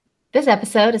This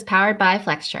episode is powered by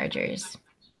Flex Chargers.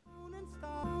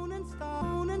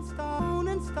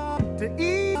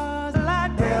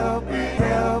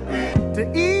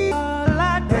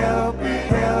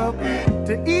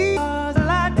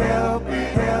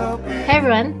 Hey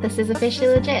everyone, this is Officially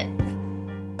Legit.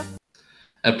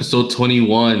 Episode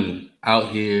 21 out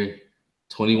here,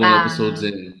 21 episodes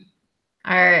in.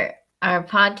 Our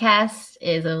podcast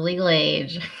is of legal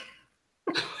age.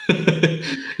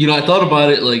 I thought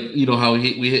about it, like, how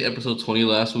we hit episode 20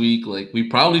 last week. Like, we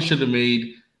probably should have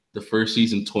made the first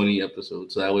season 20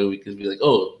 episodes. So that way we could be like,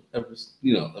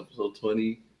 episode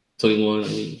 20, 21,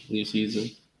 new season,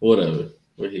 whatever.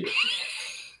 We're here.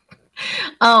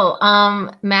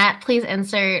 Matt, please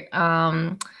insert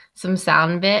some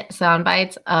sound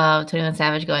bites of 21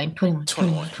 Savage going 21.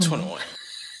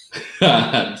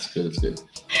 That's good.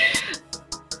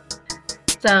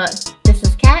 So this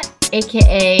is Kat,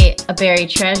 aka a buried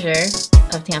treasure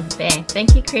of Tampa Bay.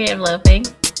 Thank you, Creative Loafing,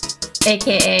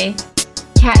 aka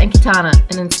Kat and Katana,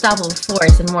 an unstoppable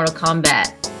force in Mortal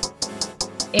Kombat,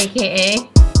 aka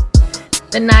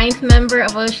the 9th member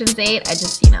of Ocean's 8. I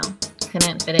just,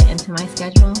 couldn't fit it into my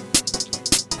schedule.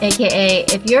 AKA,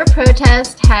 if your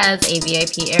protest has a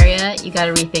VIP area, you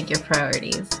gotta rethink your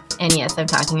priorities. And yes, I'm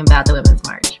talking about the Women's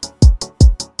March.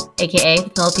 AKA,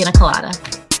 Filipina Colada.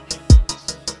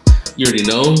 You already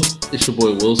know, it's your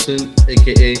boy Wilson,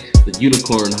 AKA the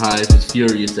Unicorn Hive is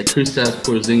furious that Kristaps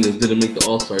Porzingis didn't make the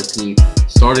All-Star team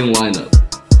starting lineup,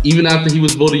 even after he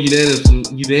was voted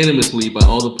unanimously by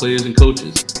all the players and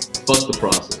coaches. Fuck the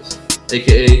process.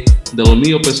 AKA, de lo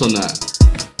mío personal.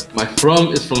 My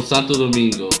from is from Santo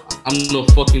Domingo. I'm no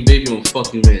fucking baby, I'm a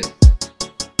fucking man.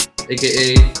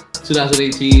 AKA,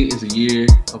 2018 is the year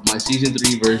of my season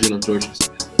 3 version of George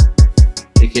Costanza.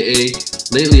 AKA,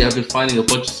 lately I've been finding a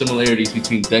bunch of similarities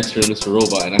between Dexter and Mr.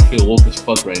 Robot, and I feel woke as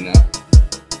fuck right now.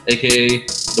 AKA,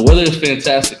 the weather is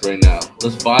fantastic right now.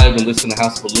 Let's vibe and listen to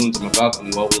House of Balloons on my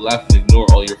balcony while we laugh and ignore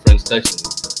all your friends texting me.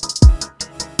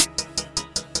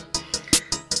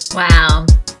 Wow.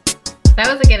 That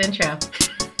was a good intro.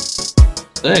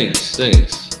 Thanks. I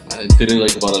did it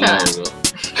like about an hour ago.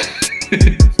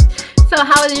 So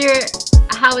how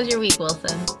was your week,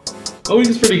 Wilson? My week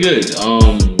is pretty good.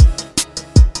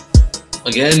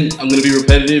 Again, I'm gonna be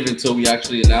repetitive until we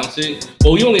actually announce it.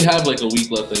 Well, we only have like a week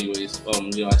left anyways.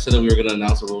 I said that we were gonna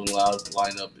announce a Rolling Loud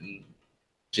lineup in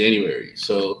January.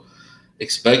 So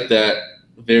expect that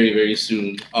very, very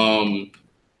soon.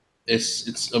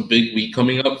 It's a big week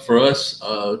coming up for us.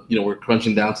 We're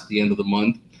crunching down to the end of the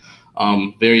month.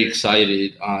 Very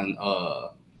excited on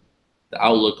the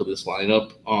outlook of this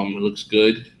lineup. It looks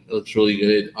good. It looks really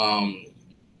good.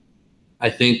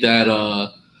 I think that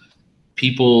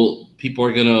people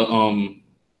are gonna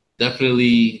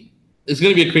definitely. It's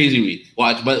gonna be a crazy week.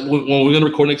 Watch, but when we're gonna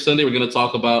record next Sunday, we're gonna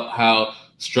talk about how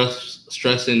stress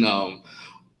and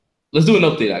let's do an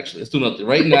update. Actually, let's do an update.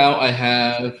 Right now, I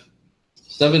have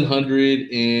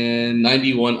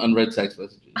 791 unread text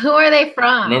messages. Who are they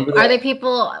from? Remember that? Are they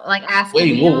people like asking?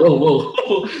 Wait, whoa!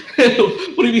 What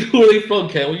do you mean? Who are they from,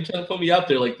 Kat? Why are you trying to put me out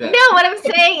there like that? No, what I'm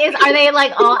saying is, are they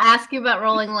like all asking about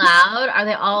Rolling Loud? Are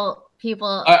they all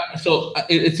people? So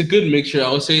it's a good mixture. I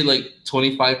would say like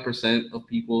 25% of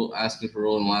people asking for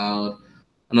Rolling Loud,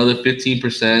 another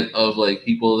 15% of like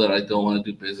people that I don't want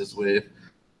to do business with,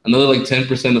 another like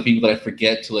 10% of people that I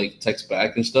forget to like text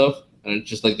back and stuff. And it's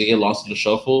just like they get lost in the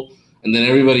shuffle, and then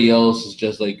everybody else is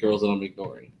just like girls that I'm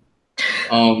ignoring.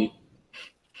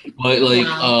 But like,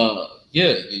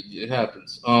 it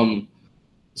happens. But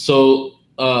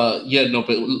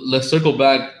let's circle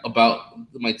back about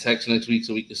my text next week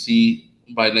so we can see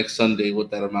by next Sunday what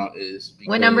that amount is.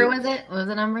 What number was it? What was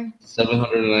the number?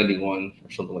 791 or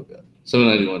something like that.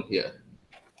 791, yeah.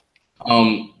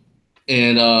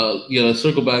 Let's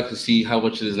circle back to see how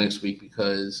much it is next week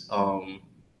because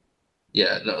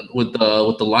with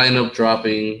the lineup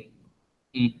dropping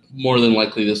more than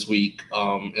likely this week,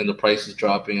 and the prices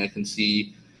dropping, I can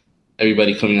see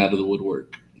everybody coming out of the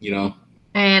woodwork,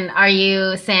 And are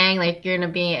you saying like you're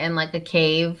gonna be in like a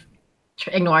cave,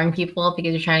 ignoring people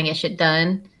because you're trying to get shit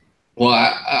done?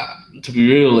 Well, to be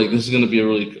real, like this is gonna be a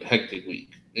really hectic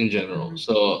week in general. Mm-hmm.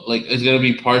 So like it's gonna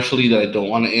be partially that I don't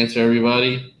want to answer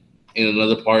everybody, and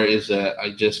another part is that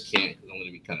I just can't. I'm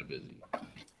gonna be kind of busy.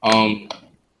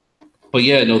 But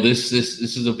yeah, no, this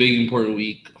is a big important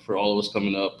week for all of us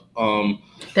coming up.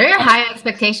 There are high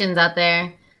expectations out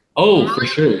there. Oh, for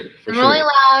sure. Rolling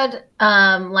Loud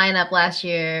lineup last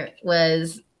year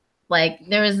was like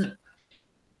there was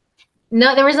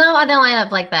no other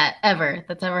lineup like that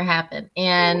that's ever happened,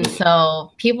 and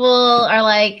so people are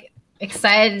like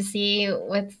excited to see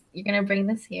what you're gonna bring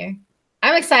this year.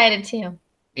 I'm excited too.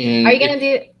 And Are you gonna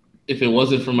do? if it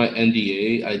wasn't for my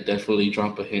NDA, I'd definitely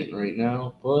drop a hint right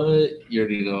now. But you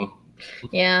already know.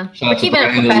 Yeah, Shout we're out to keeping it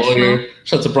Brian the professional. lawyer.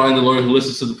 Shout out to Brian the lawyer who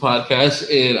listens to the podcast,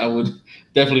 and I would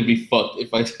definitely be fucked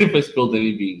if I if I spilled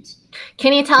any beans.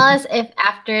 Can you tell us if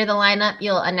after the lineup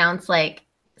you'll announce like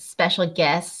special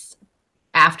guests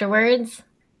afterwards?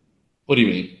 What do you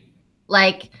mean?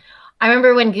 Like, I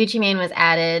remember when Gucci Mane was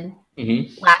added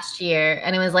Mm-hmm. last year,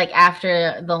 and it was like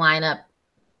after the lineup,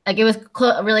 like it was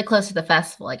really close to the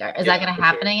festival. Like, is that going to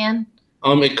happen again?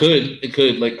 It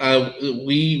could. Like,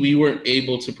 we weren't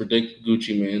able to predict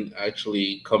Gucci Mane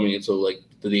actually coming until like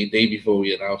the day before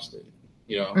we announced it.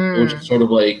 You know, which is sort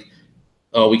of like,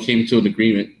 we came to an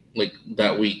agreement like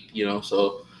that week. You know,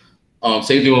 so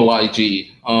same thing with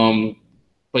YG.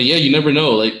 But yeah, you never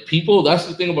know. Like people, that's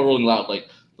the thing about Rolling Loud. Like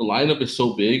the lineup is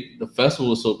so big, the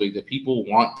festival is so big that people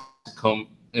want to come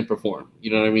and perform.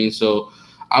 You know what I mean? So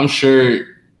I'm sure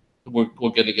we're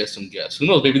gonna get some guests. Who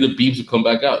knows? Maybe the Beebs will come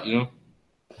back out. You know.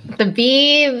 The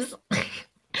Beebs.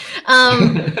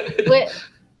 What?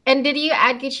 And did you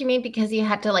add Gucci Mane because you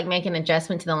had to like make an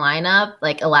adjustment to the lineup,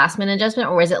 like a last minute adjustment,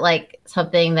 or was it like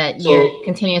something that you're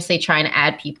continuously trying to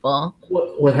add people?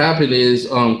 What happened is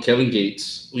Kevin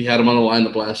Gates, we had him on the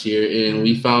lineup last year, and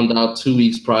we found out 2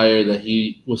 weeks prior that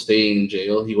he was staying in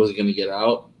jail. He wasn't going to get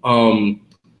out.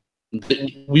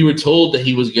 We were told that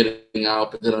he was getting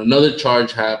out, but then another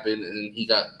charge happened, and he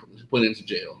got put into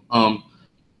jail.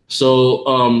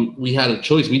 So we had a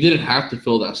choice. We didn't have to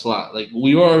fill that slot. Like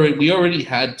we already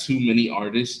had too many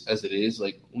artists as it is.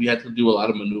 Like we had to do a lot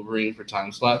of maneuvering for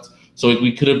time slots. So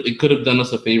it could have done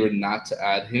us a favor not to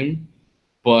add him.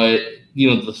 But you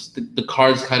know the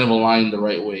cards kind of aligned the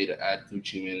right way to add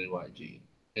Gucci Mane and YG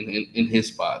in his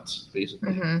spots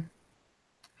basically. Mm-hmm.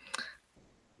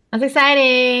 That's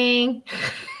exciting.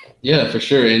 Yeah, for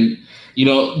sure. And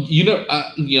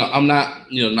I'm not,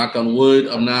 knock on wood.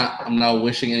 I'm not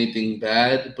wishing anything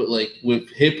bad, but like with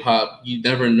hip hop, you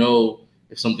never know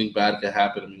if something bad could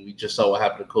happen. I mean, we just saw what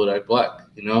happened to Kodak Black,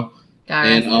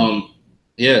 and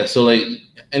yeah, so like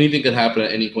anything could happen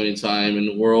at any point in time,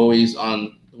 and we're always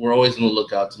on the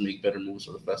lookout to make better moves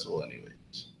for the festival,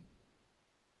 anyways.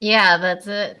 Yeah, that's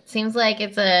it. Seems like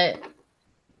it's a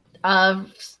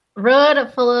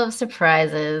road full of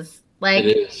surprises. Like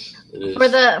it is. For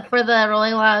the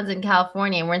Rolling Louds in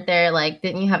California, weren't there like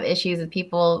didn't you have issues with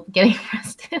people getting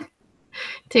arrested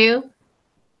too?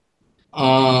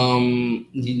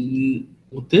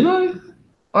 Did I?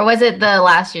 Or was it the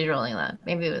last year's Rolling Loud?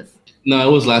 Maybe it was. No,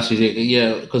 it was last year.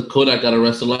 Yeah, because Kodak got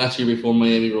arrested last year before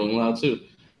Miami Rolling Loud too.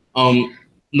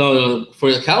 No,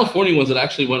 for the California ones, it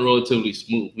actually went relatively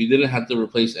smooth. We didn't have to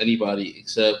replace anybody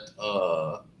except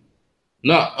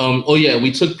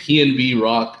we took PNB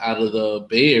Rock out of the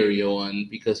Bay Area one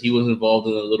because he was involved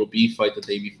in a little beef fight the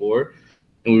day before,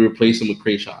 and we replaced him with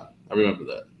Krayshawn. I remember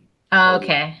that. Oh,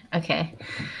 okay.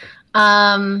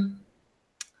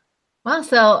 Well,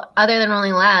 so other than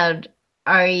Rolling Loud,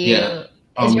 are you? Yeah.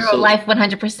 Is your life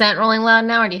 100% Rolling Loud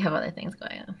now, or do you have other things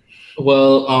going on?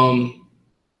 Well,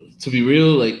 to be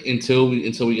real, like until we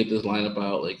get this lineup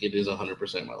out, like it is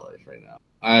 100% my life right now.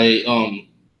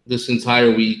 This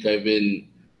entire week I've been,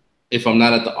 if I'm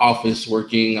not at the office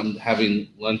working, I'm having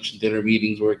lunch, dinner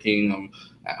meetings working, I'm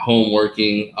at home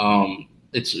working.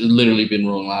 It's literally been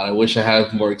Rolling Loud. I wish I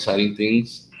had more exciting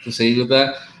things to say with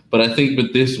that, but I think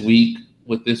with this week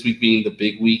being the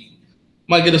big week,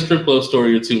 might get a strip club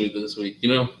story or two this week.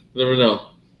 You never know.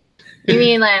 You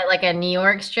mean like a New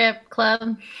York strip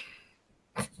club?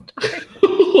 What?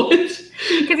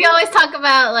 Because you always talk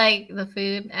about like the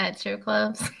food at strip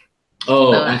clubs.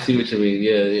 Oh, so, I see what you mean.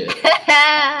 Yeah.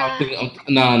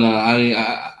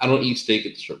 I don't eat steak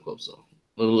at the strip club, so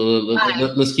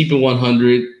let's keep it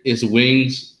 100. It's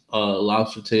wings,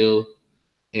 lobster tail,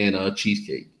 and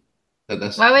cheesecake.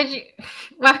 Why would you?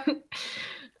 Why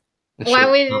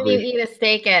wouldn't you eat a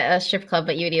steak at a strip club,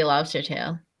 but you would eat a lobster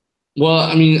tail? Well,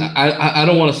 I mean, I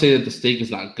don't want to say that the steak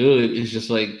is not good. It's just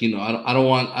like, I don't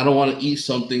want to eat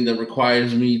something that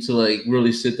requires me to like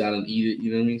really sit down and eat it.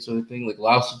 You know what I mean, sort of thing. Like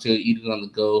lobster tail, eat it on the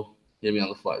go, on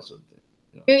the fly, sort of thing.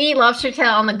 You eat lobster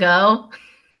tail on the go?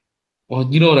 Well,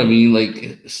 you know what I mean. Like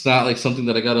it's not like something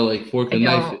that I gotta like fork and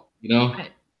knife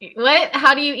it. What?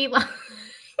 How do you eat?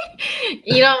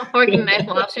 You don't fork and knife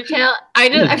lobster tail?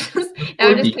 I'm just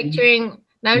picturing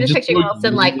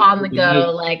Wilson like on the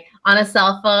go, like on a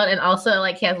cell phone, and also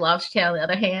like he has lobster tail on the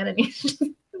other hand, and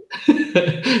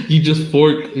you just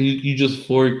fork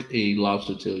a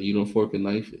lobster tail. You don't fork and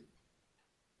knife it.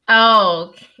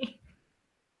 Oh.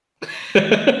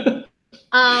 Okay.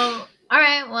 All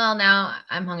right. Well, now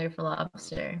I'm hungry for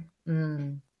lobster.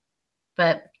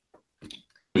 But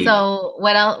So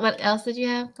what else? What else did you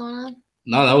have going on?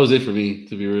 No, that was it for me.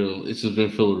 To be real, it's just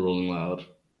been filled with Rolling Loud.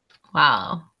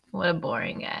 Wow, what a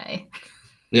boring guy.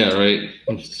 Yeah, right.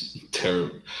 It's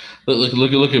terrible.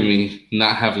 Look at me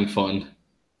not having fun.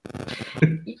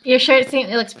 Your shirt it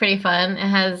looks pretty fun. It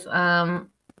has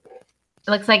it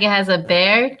looks like it has a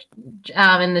bear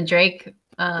in the Drake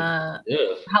Yeah,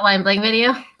 Hotline Bling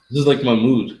video. this is like my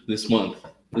mood this month,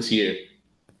 this year.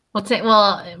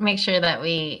 We'll make sure that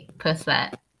we post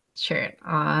that shirt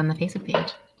on the Facebook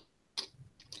page.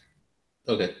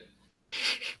 Okay.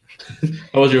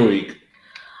 How was your week?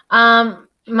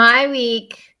 My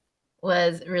week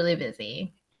was really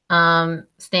busy.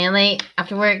 Staying late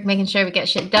after work, making sure we get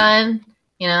shit done.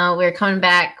 You know, we're coming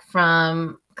back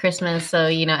from Christmas, so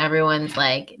you know everyone's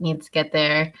like needs to get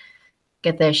their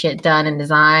shit done and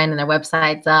design and their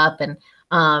websites up, and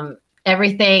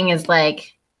everything is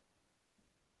like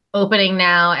opening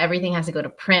now. Everything has to go to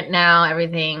print now.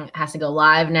 Everything has to go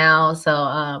live now.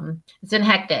 So it's been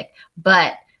hectic,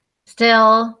 but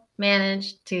still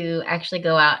managed to actually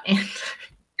go out and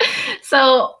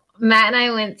so Matt and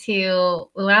I went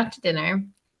out to dinner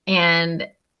and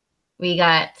we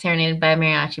got serenaded by a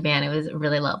mariachi band. It was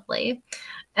really lovely.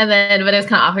 But it was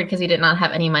kind of awkward because we did not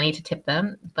have any money to tip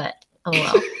them, but oh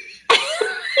well.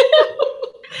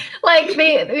 Like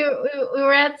we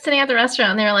were sitting at the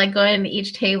restaurant and they were like going to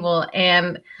each table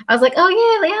and I was like, oh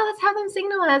yeah, let's have them sing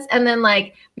to us. And then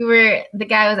like the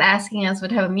guy was asking us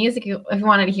what type of music if we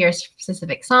wanted to hear a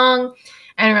specific song.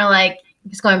 And we were like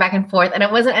just going back and forth. And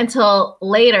it wasn't until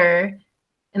later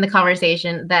in the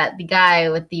conversation that the guy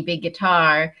with the big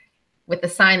guitar with the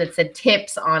sign that said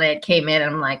tips on it came in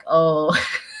and I'm like, oh.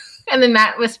 And then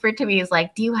Matt whispered to me, he's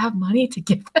like, do you have money to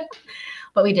give them?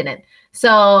 But we didn't. So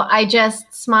I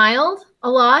just smiled a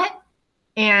lot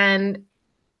and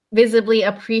visibly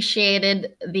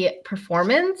appreciated the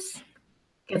performance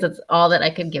because it's all that I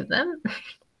could give them.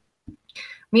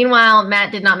 Meanwhile,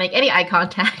 Matt did not make any eye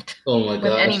contact with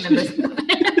any members of the band.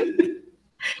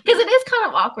 Because it is kind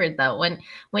of awkward though when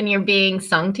you're being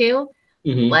sung to.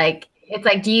 Mm-hmm. Like it's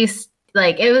like, do you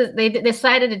like it was they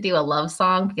decided to do a love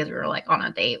song because we were like on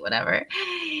a date, whatever.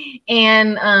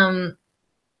 And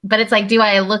but it's like, do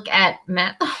I look at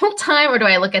Matt the whole time or do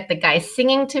I look at the guy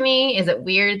singing to me? Is it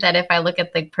weird that if I look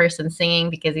at the person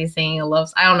singing because he's singing a love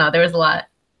song? I don't know. There was a lot.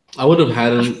 I would have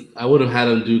had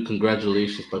him do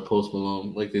Congratulations by Post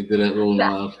Malone like they did at Rolling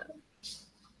Loud.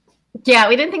 Yeah,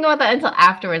 we didn't think about that until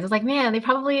afterwards. It's like, man, they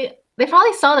probably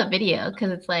saw the video because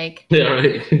it's like, yeah,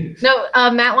 right. No,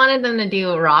 Matt wanted them to do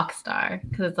Rockstar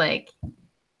because it's like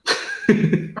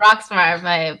Rockstar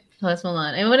by Post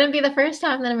Malone. It wouldn't be the first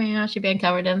time that a mariachi band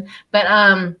covered him.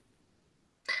 But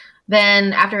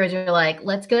then afterwards we were like,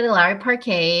 let's go to Lowry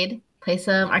Parkade, play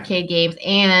some arcade games,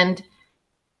 and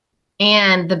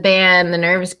the band, the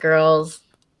Nervous Girls,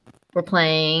 were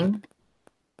playing,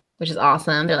 which is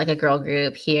awesome. They're like a girl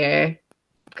group here,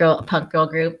 punk girl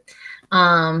group.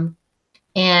 And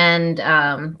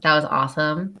that was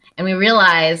awesome. And we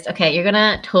realized, okay, you're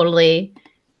gonna totally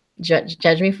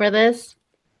judge me for this.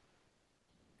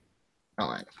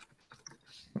 Hold on.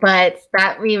 But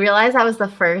that we realized that was the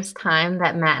first time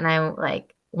that Matt and I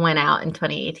like went out in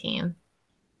 2018,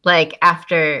 like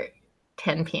after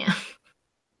 10 p.m.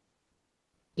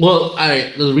 Well,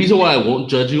 the reason why I won't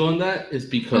judge you on that is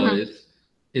because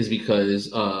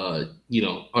you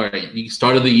know, all right, you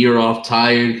started the year off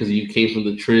tired because you came from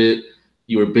the trip,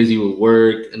 you were busy with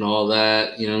work and all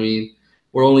that. You know what I mean?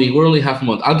 We're only half a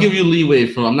month. I'll give you leeway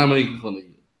from. I'm not making fun of you.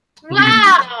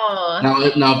 Wow.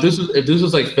 Now, if this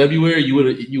was like February, you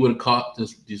would have caught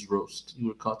this roast. You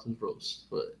would have caught this roast.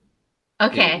 But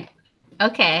okay, yeah.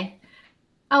 Okay.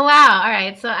 Oh wow! All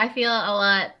right, so I feel a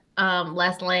lot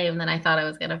less lame than I thought I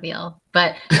was gonna feel.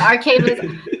 But the arcade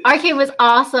was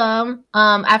awesome.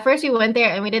 At first we went there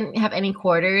and we didn't have any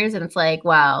quarters, and it's like,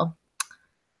 wow,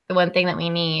 the one thing that we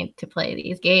need to play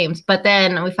these games. But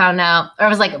then we found out, or I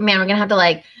was like, man, we're gonna have to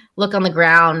like look on the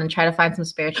ground and try to find some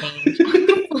spare change on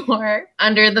the floor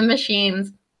under the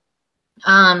machines.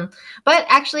 But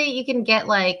actually, you can get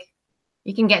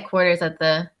quarters at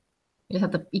the.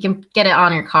 You can get it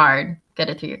on your card. Get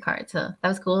it through your card. So that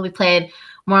was cool. We played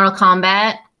Mortal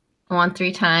Kombat. Won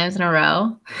 3 times in a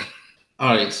row.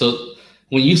 All right. So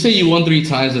when you say you won 3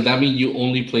 times, does that mean you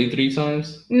only played 3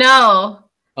 times? No.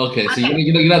 Okay. So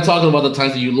you're not talking about the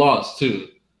times that you lost too.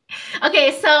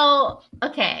 Okay. So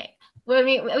when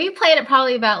we played it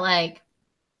probably about like,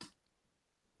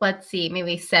 let's see,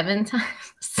 maybe 7 times,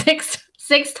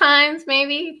 six times,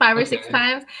 maybe 5 or 6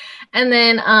 times, and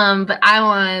then but I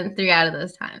won 3 out of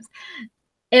those times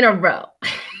in a row.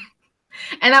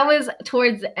 And that was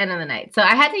towards the end of the night. So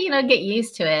I had to, get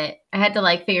used to it. I had to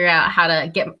like figure out how to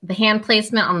get the hand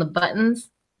placement on the buttons,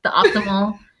 the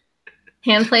optimal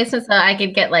hand placement, so I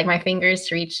could get like my fingers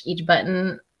to reach each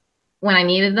button when I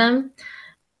needed them.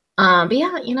 But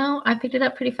yeah, I picked it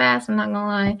up pretty fast. I'm not gonna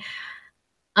lie.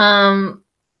 And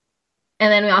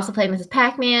then we also played Mrs.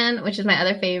 Pac-Man, which is my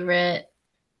other favorite,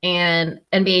 and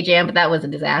NBA Jam, but that was a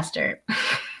disaster.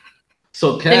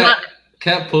 So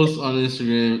Kat posts on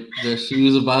Instagram that she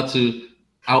was about to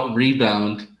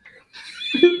out-rebound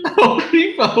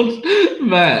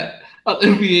Matt on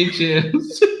NBA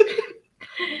Jams.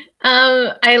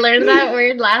 I learned that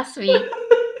word last week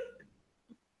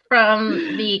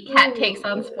from the Cat Takes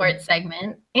on Sports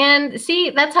segment. And see,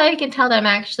 that's how you can tell that I'm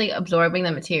actually absorbing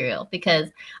the material, because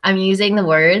I'm using the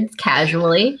words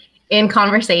casually in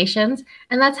conversations.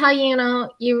 And that's how, you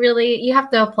have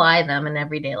to apply them in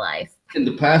everyday life. In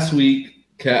the past week,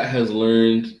 Kat has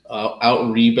learned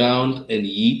out-rebound and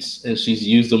yeets, and she's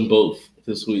used them both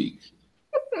this week.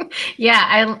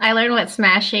 Yeah, I learned what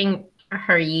smashing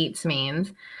her yeets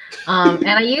means. And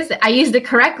I used it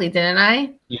correctly, didn't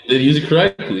I? You did use it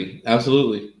correctly.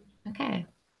 Absolutely. Okay.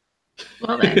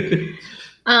 Well then.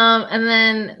 And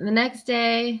then the next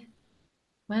day,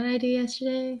 what did I do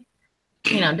yesterday?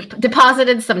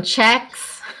 Deposited some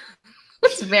checks. It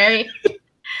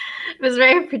was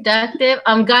very productive.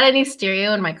 Got a new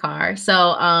stereo in my car.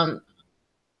 So,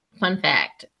 fun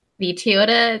fact, the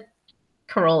Toyota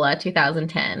Corolla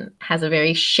 2010 has a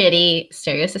very shitty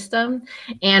stereo system,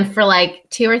 and for like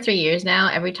 2 or 3 years now,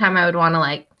 every time I would want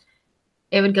to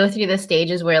it would go through the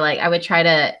stages where I would try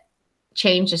to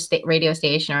change the radio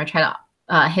station, or try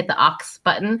to hit the aux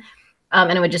button,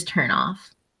 and it would just turn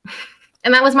off.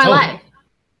 And that was my life.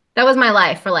 That was my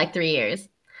life for 3 years.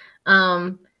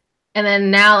 And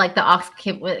then now the aux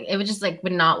it would just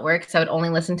would not work, so I would only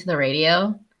listen to the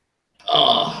radio.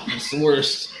 Oh, it's the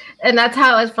worst. And that's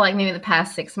how it was for maybe the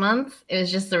past 6 months. It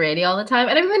was just the radio all the time.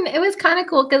 And it was kind of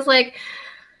cool because I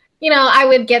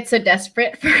would get so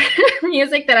desperate for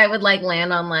music that I would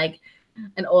land on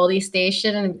an oldie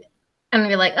station and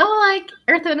be like, oh,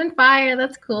 Earth, Wind and Fire,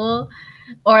 that's cool.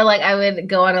 Or I would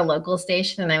go on a local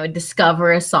station and I would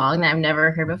discover a song that I've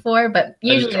never heard before. But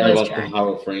usually it was trash.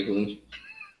 Howard Franklin.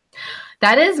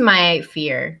 That is my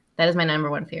fear. That is my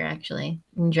number one fear, actually.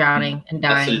 Drowning and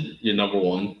dying. That's your number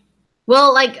one.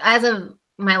 Well, as of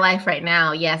my life right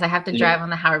now, yes, I have to drive on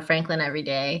the Howard Franklin every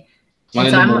day. My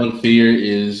number one fear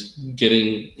is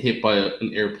getting hit by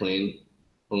an airplane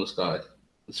from the sky.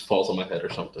 It falls on my head or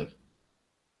something.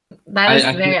 That is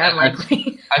very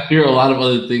unlikely. I fear a lot of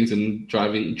other things in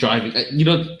driving.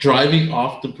 Driving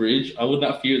off the bridge, I would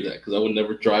not fear that because I would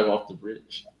never drive off the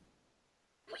bridge.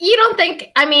 You don't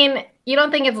think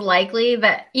it's likely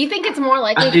that you think it's more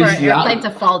likely for an airplane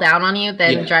to fall down on you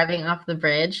than driving off the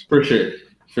bridge? For sure.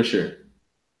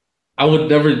 I would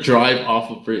never drive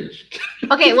off a bridge.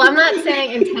 Okay, well, I'm not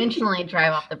saying intentionally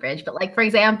drive off the bridge, but for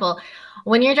example,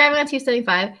 when you're driving on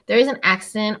 275, there is an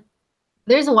accident.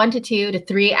 There's 1 to 2 to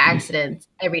 3 accidents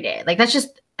every day. That's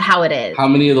just how it is. How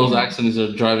many of those accidents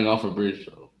are driving off a bridge,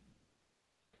 though?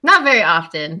 Not very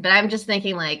often, but I'm just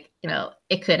thinking it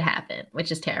could happen,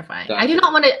 which is terrifying. Gotcha. I do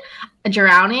not want to.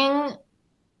 Drowning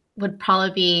would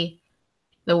probably be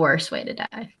the worst way to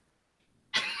die.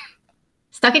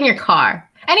 Stuck in your car.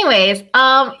 Anyways,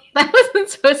 that wasn't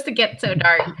supposed to get so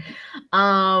dark.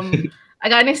 I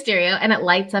got a new stereo and it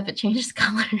lights up. It changes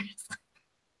colors.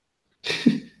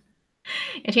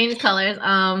 It changes colors.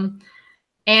 And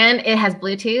it has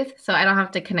Bluetooth, so I don't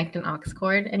have to connect an aux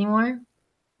cord anymore.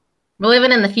 We're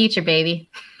living in the future, baby.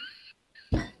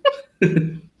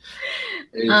 Hey,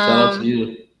 shout out to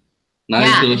you. Now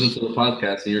you can listen to the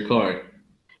podcast in your car.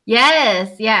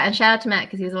 Yes, yeah, and shout out to Matt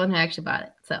because he's the one who actually bought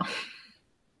it. So,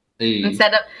 and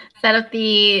set up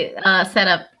the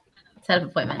setup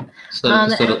appointment. Set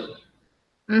up.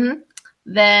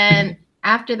 Then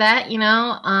after that,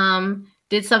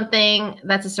 did something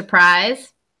that's a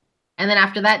surprise, and then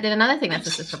after that, did another thing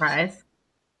that's a surprise.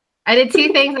 I did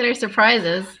 2 things that are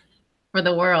surprises for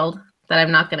the world that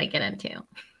I'm not going to get into.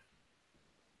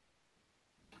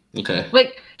 Okay.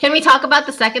 Wait, can we talk about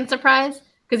the second surprise?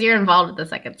 Because you're involved with the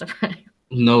second surprise.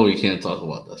 No, we can't talk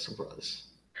about that surprise.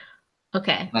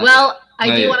 Okay.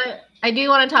 I do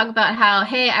want to talk about how,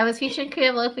 hey, I was featured in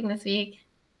Creative Loafing this week.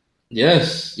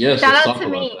 Yes. Shout out to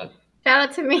me. Shout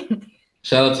out to me.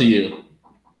 Shout out to you.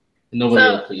 Nobody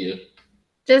else but you.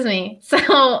 Just me. So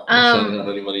shout out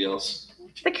anybody else.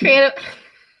 The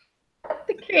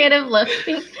Creative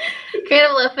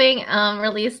Loafing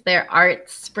released their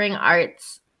Spring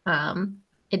Arts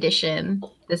edition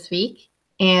this week,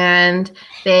 and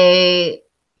they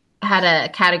had a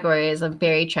categories of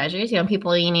buried treasures,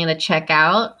 people you need to check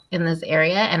out in this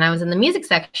area. And I was in the music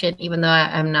section, even though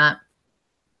I'm not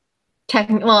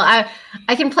technical. Well,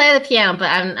 I can play the piano, but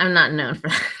I'm not known for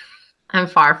that. I'm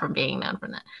far from being known for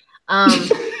that.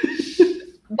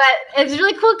 But it's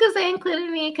really cool because they included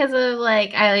me because of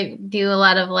like I do a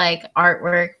lot of like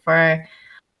artwork for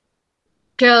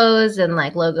shows and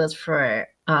like logos for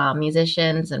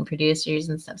musicians and producers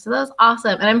and stuff. So that was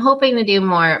awesome. And I'm hoping to do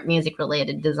more music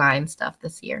related design stuff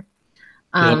this year.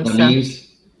 That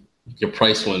means your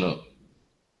price went up.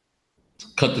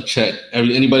 Cut the check.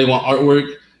 Anybody want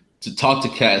artwork? To talk to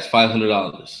Kat is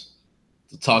 $500.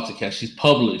 To talk to Kat, she's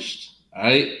published. All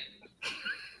right.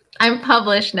 I'm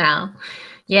published now.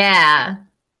 Yeah.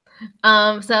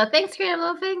 So thanks, Creative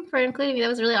Loafing, for including me. That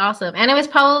was really awesome. And it was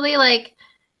probably like,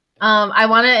 I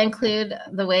want to include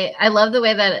I love the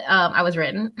way that I was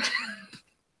written.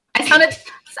 I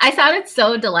sounded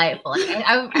so delightful.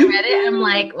 I read it. I'm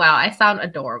like, wow, I sound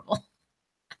adorable.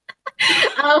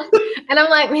 And I'm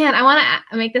like, man, I want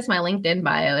to make this my LinkedIn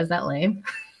bio. Is that lame?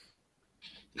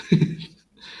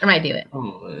 I might do it.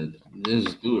 Oh, man.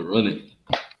 Just do it. Run it.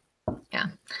 Yeah.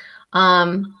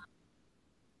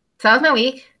 So that was my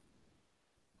week.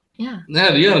 Yeah.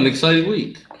 Yeah, you had an exciting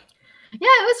week. Yeah,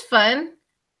 it was fun.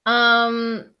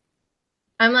 I'm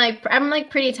like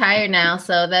pretty tired now,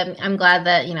 so that I'm glad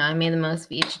that I made the most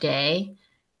of each day.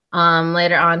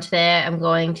 Later on today, I'm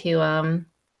going to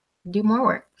do more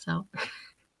work. So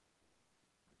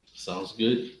sounds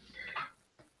good.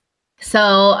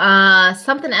 So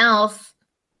something else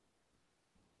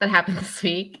that happened this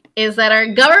week is that our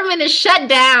government is shut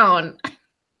down.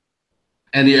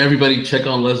 And everybody check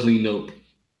on Leslie Knope.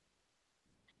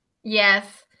 Yes.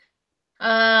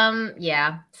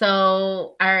 Yeah.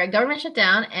 So our government shut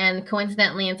down, and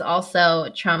coincidentally, it's also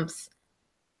Trump's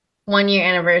 1-year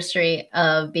anniversary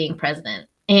of being president.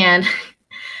 And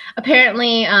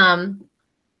apparently,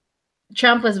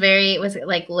 Trump was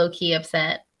like low-key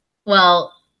upset.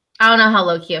 Well, I don't know how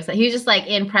low-key upset. He was just like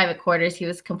in private quarters. He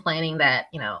was complaining that,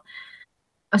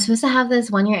 I'm supposed to have this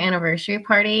 1-year anniversary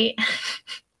party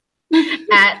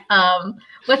at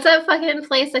what's that fucking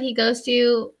place that he goes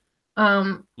to?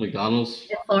 McDonald's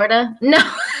in Florida? No.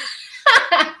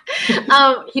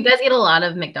 He does eat a lot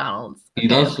of McDonald's. He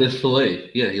loves fish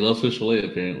fillet. Yeah, he loves fish fillet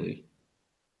apparently.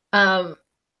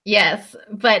 Yes,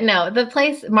 but no, the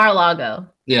place Mar-a-Lago.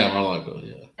 Yeah, Mar-a-Lago,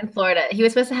 yeah. In Florida. He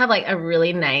was supposed to have like a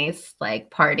really nice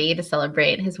like party to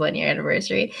celebrate his 1-year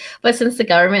anniversary. But since the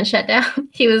government shut down,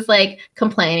 he was like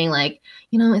complaining like,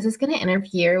 is this going to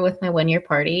interfere with my 1-year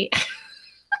party?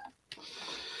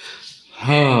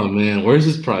 Oh man, where's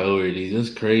his priorities? That's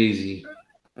crazy.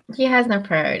 He has no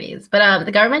priorities. But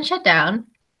the government shut down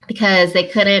because they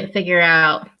couldn't figure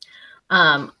out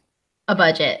a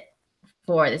budget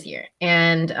for this year.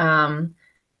 And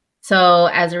so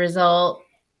as a result,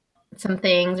 some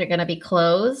things are going to be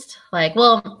closed. Like,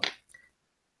 well,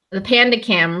 the panda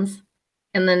cams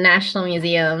in the National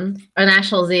Museum or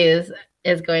National Zoos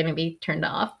is going to be turned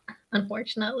off,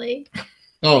 unfortunately.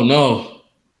 Oh no.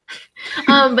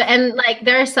 And like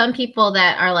there are some people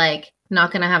that are like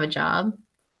not going to have a job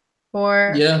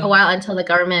for a while until the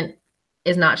government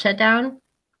is not shut down.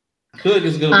 I feel like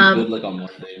it's going to be good like on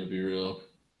Monday, to be real.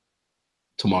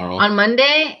 Tomorrow. On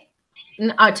Monday?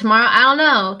 Tomorrow? I don't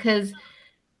know, because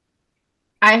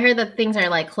I heard that things are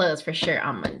like closed for sure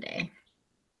on Monday.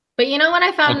 But you know what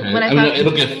I found? Okay. I mean,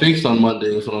 it'll get fixed on Monday.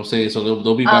 Is what I'm saying. So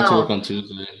they'll be back to work on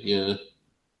Tuesday. Yeah.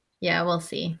 Yeah, we'll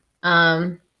see.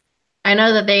 I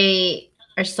know that they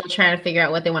are still trying to figure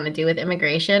out what they want to do with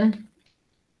immigration.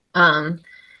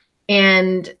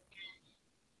 And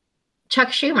Chuck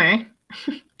Schumer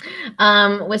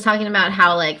was talking about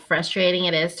how like frustrating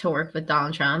it is to work with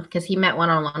Donald Trump because he met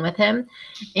one-on-one with him.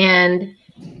 And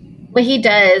what he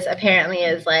does apparently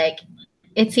is like,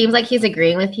 it seems like he's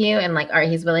agreeing with you and like,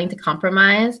 he's willing to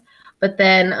compromise, but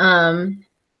then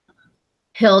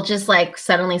he'll just like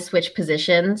suddenly switch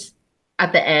positions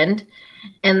at the end.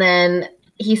 And then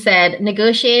he said,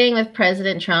 negotiating with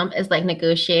President Trump is like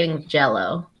negotiating with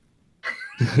Jell-O.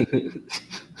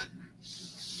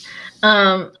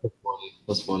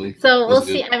 That's funny. So we'll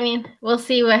see. I mean, we'll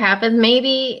see what happens.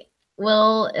 Maybe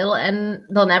it'll end.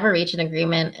 They'll never reach an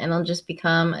agreement, and it'll just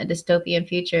become a dystopian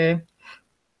future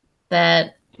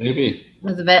that maybe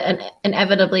was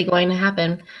inevitably going to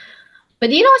happen. But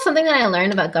do you know something that I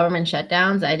learned about government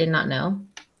shutdowns I did not know?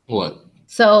 What?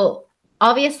 So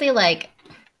obviously, like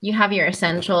you have your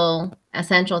essential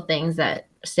things that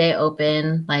stay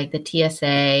open, like the TSA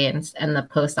and the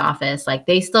post office, like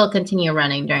they still continue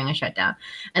running during a shutdown.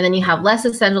 And then you have less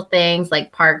essential things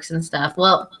like parks and stuff.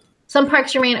 Well, some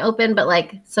parks remain open, but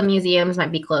like some museums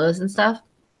might be closed and stuff.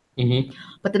 Mm-hmm.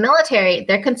 But the military,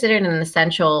 they're considered an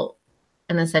essential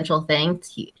thing.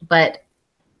 But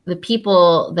the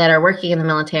people that are working in the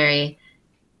military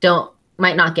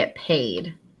might not get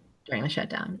paid during the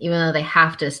shutdown, even though they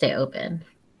have to stay open.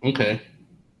 Okay.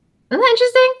 Isn't that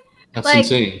interesting? That's like,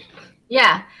 insane.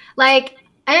 Yeah. Like,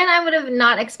 and I would have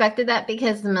not expected that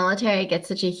because the military gets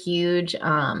such a huge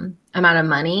amount of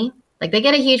money. Like they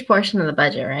get a huge portion of the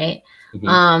budget, right?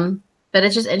 Mm-hmm. But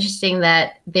it's just interesting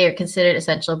that they're considered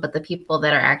essential, but the people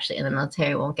that are actually in the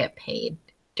military won't get paid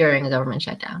during a government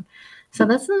shutdown. So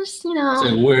that's just,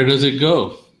 So where does it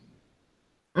go?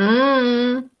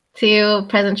 To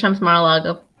President Trump's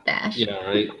Mar-a-Lago bash. Yeah,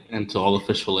 right. And to all the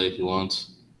fish fillet if he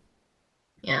wants.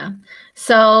 Yeah.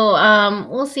 So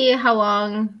we'll see how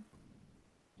long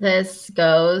this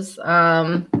goes.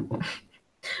 But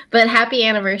happy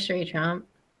anniversary, Trump.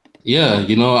 Yeah,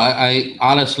 I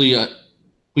honestly,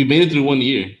 we made it through 1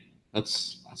 year.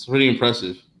 That's pretty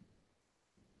impressive.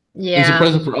 Yeah, it's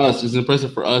impressive for us. It's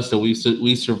impressive for us that we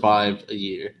survived a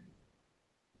year.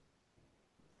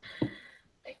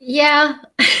 Yeah,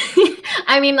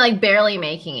 I mean, like barely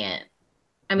making it.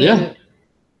 I mean, yeah.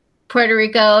 Puerto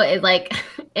Rico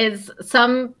is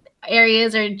some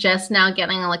areas are just now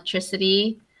getting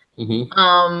electricity.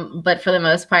 Mm-hmm. But for the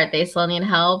most part, they still need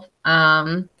help.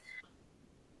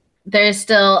 There's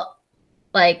still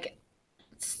like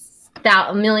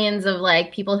millions of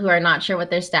like people who are not sure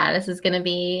what their status is going to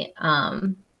be.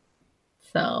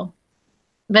 But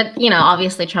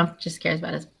obviously Trump just cares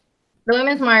about his. The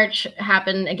Women's March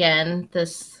happened again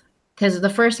because the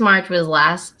first march was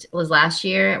last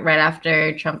year, right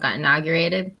after Trump got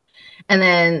inaugurated, and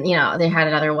then they had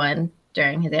another one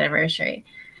during his anniversary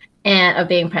and of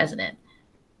being president.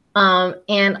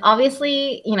 And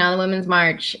obviously, the Women's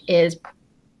March is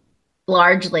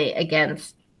largely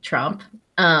against Trump.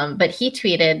 But he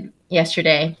tweeted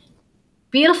yesterday,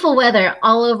 "Beautiful weather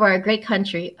all over our great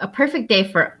country, a perfect day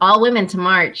for all women to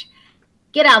march.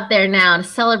 Get out there now to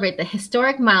celebrate the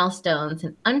historic milestones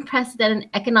and unprecedented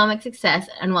economic success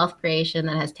and wealth creation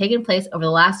that has taken place over the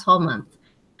last 12 months.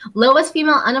 Lowest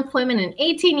female unemployment in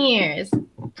 18 years.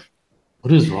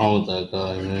 What is wrong with that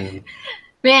guy, man?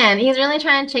 Man, he's really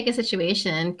trying to take a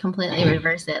situation and completely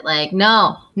reverse it. Like,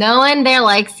 no one there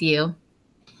likes you.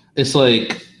 It's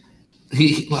like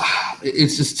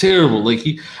it's just terrible. Like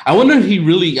I wonder if he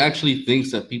really actually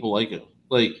thinks that people like him.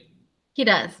 Like he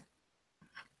does.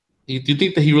 Do you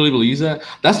think that he really believes that?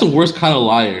 That's the worst kind of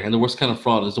liar and the worst kind of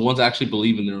fraud is the ones that actually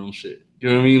believe in their own shit. You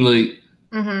know what I mean? Like,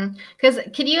 because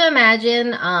could you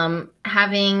imagine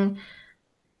having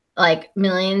like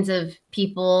millions of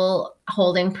people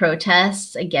holding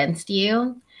protests against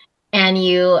you, and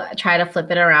you try to flip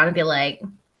it around and be like,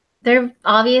 they're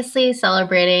obviously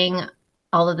celebrating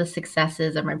all of the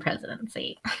successes of my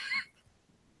presidency.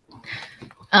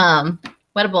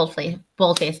 What a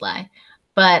bold-faced lie.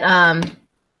 But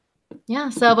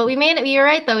yeah, but we made it. You're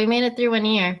right though. We made it through 1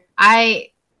 year.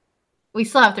 We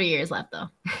still have 3 years left though.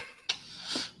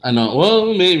 I know.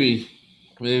 Well, maybe.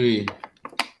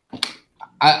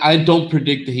 I don't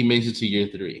predict that he makes it to year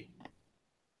 3.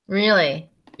 Really?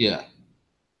 Yeah.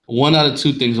 1 out of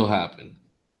 2 things will happen.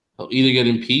 He'll either get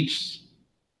impeached,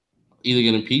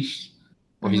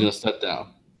 or he's gonna step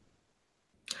down.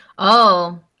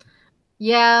 Oh,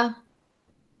 yeah.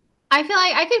 I feel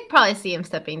like I could probably see him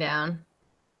stepping down.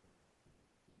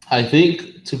 I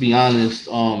think, to be honest,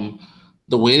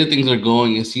 the way that things are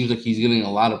going, it seems like he's getting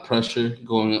a lot of pressure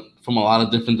going from a lot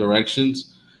of different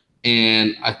directions.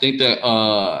 And I think that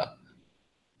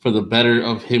for the better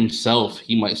of himself,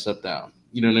 he might step down.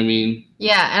 You know what I mean?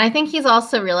 Yeah, and I think he's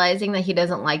also realizing that he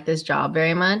doesn't like this job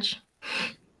very much.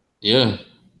 Yeah.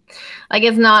 Like,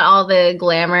 it's not all the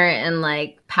glamour and,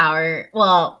 like, power.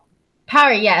 Well,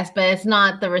 power, yes, but it's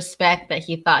not the respect that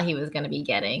he thought he was going to be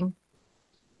getting.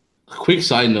 Quick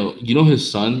side note, his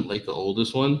son, like the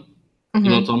oldest one, you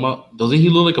know what I'm talking about? Doesn't he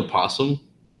look like a possum?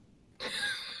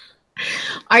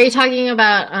 Are you talking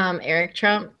about Eric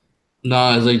Trump?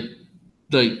 Nah, it's like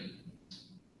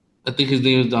I think his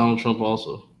name is Donald Trump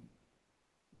also.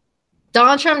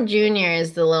 Donald Trump Jr.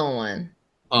 is the little one.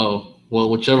 Oh, well,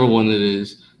 whichever one it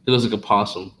is, he looks like a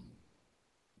possum.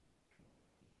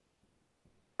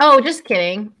 Oh, just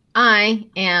kidding. I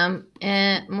am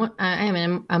a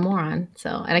moron,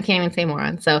 and I can't even say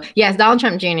moron. So yes, Donald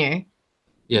Trump Jr.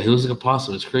 Yeah, he looks like a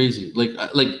possum. It's crazy. Like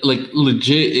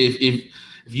legit.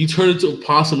 If you turn into a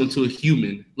possum into a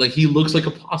human, like he looks like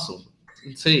a possum. It's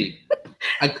insane.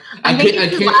 I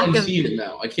can't unsee it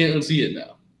now. I can't unsee it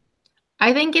now.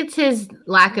 I think it's his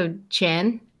lack of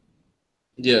chin.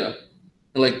 Yeah,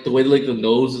 and like the way like the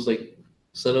nose is like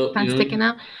set up. Kind You of know what I sticking mean?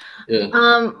 out.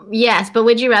 Yeah. Yes, but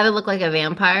would you rather look like a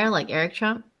vampire, like Eric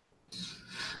Trump?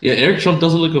 Yeah, Eric Trump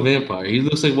doesn't look a vampire. He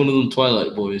looks like one of them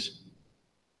Twilight boys.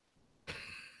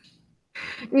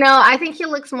 No, I think he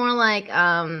looks more like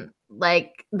the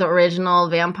original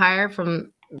vampire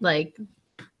from like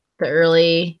the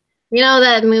early, you know,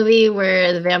 that movie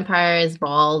where the vampire is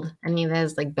bald and he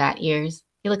has like bat ears.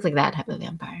 He looks like that type of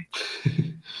vampire.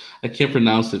 I can't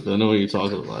pronounce it, but I know what you're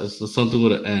talking about. It's something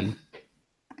with an N.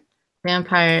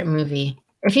 Vampire movie.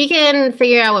 If you can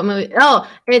figure out what movie, oh,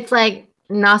 it's like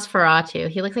Nosferatu.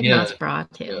 He looks like Yeah,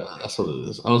 Nosferatu. yeah, that's what it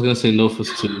is. I was gonna say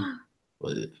Nofus 2,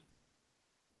 but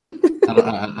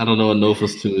I don't know what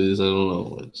Nofus 2 is. I don't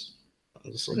know. It's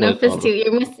just what I Nofus thought 2. of.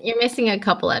 You're missing a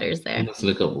couple letters I'm there. missing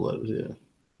a couple letters. Yeah,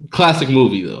 classic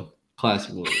movie though.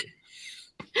 Classic movie.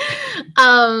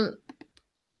 Um,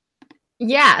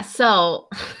 yeah, so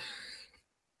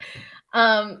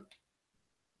um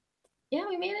yeah,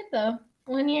 we made it though.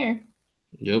 1 year.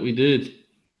 Yep, we did.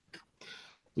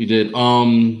 We did.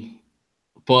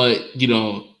 But you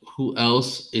know who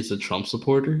else is a Trump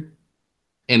supporter?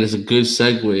 And it's a good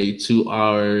segue to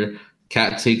our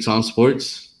cat takes on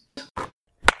sports.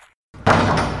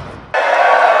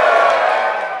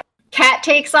 Cat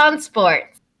takes on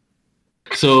sports.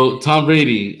 So Tom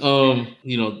Brady,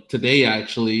 you know, today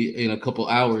actually in a couple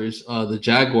hours, the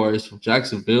Jaguars from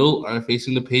Jacksonville are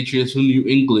facing the Patriots from New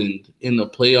England in a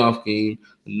playoff game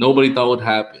nobody thought would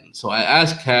happen. So I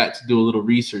asked Kat to do a little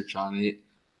research on it,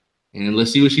 and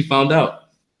let's see what she found out.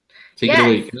 Take it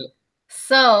away, Kat.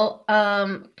 So,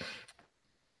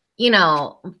 you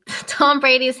know, Tom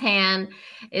Brady's hand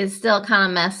is still kind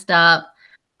of messed up.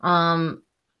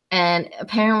 And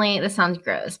apparently this sounds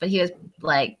gross, but he was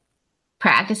like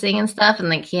practicing and stuff, and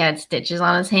like he had stitches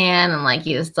on his hand, and like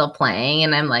he was still playing,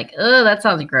 and I'm like, oh, that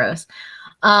sounds gross.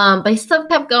 But he still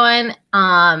kept going.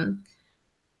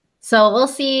 So we'll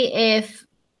see if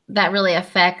that really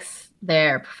affects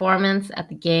their performance at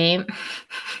the game.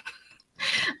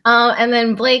 And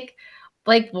then Blake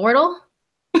Bortles.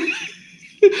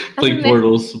 Blake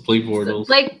Bortles.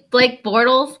 Blake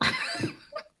Bortles.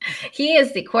 He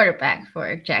is the quarterback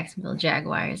for Jacksonville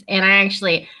Jaguars, and I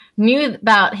actually knew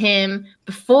about him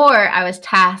before I was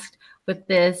tasked with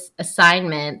this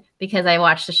assignment because I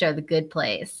watched the show The Good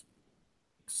Place.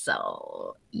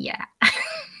 So yeah.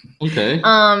 Okay.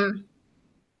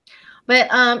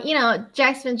 But you know,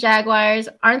 Jacksonville Jaguars,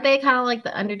 aren't they kind of like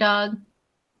the underdog?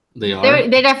 They are.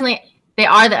 They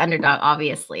are the underdog,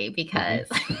 obviously, because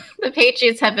the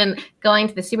Patriots have been going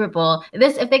to the Super Bowl.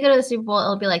 If they go to the Super Bowl,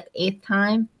 it'll be like the 8th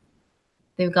time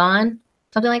they've gone,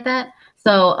 something like that.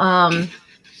 So,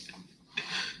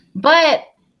 but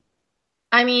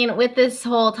I mean, with this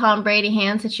whole Tom Brady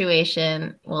hand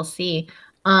situation, we'll see.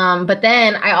 But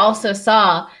then I also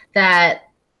saw that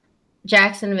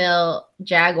Jacksonville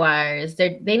Jaguars,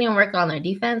 they didn't work on their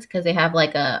defense because they have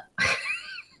like a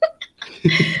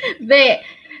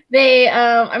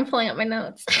I'm pulling up my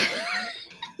notes.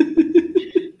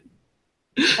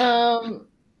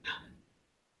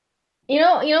 You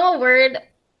know a word,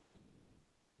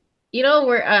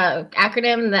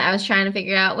 acronym that I was trying to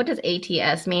figure out. What does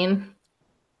ATS mean?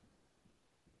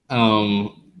 I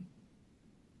don't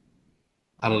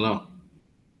know.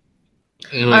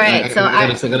 You know, All right, I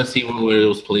gotta see where it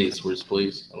was placed. Where it's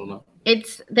placed. I don't know.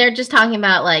 They're just talking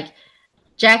about like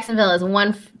Jacksonville is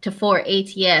 1-4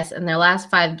 ATS in their last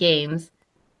 5 games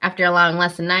after allowing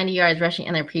less than 90 yards rushing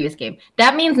in their previous game.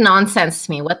 That means nonsense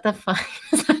to me. What the fuck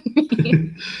does that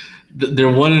mean? They're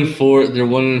 1-4. They're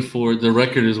 1-4. The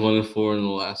record is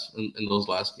 1-4 in those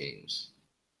last games.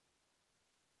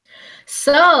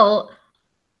 So,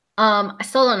 I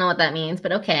still don't know what that means,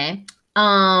 but okay.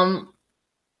 Oh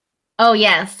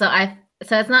yeah, so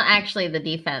it's not actually the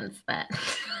defense that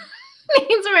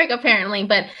needs work apparently,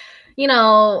 but you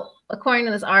know, according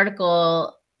to this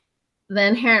article, the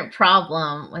inherent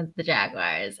problem with the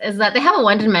Jaguars is that they have a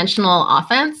one-dimensional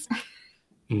offense.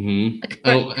 Mm-hmm.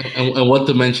 And what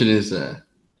dimension is that?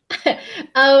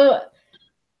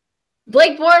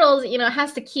 Blake Bortles, you know,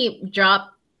 has to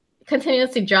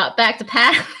continuously drop back to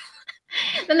pass.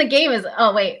 Then the game is,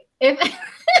 oh wait, if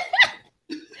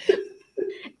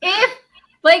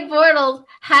Blake Bortles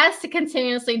has to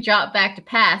continuously drop back to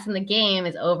pass and the game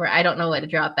is over, I don't know what a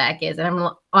drop back is. And I'm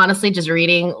honestly just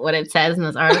reading what it says in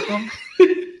this article.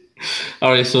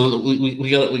 All right, so we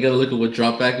gotta look at what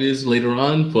drop back is later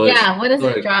on. But yeah, what does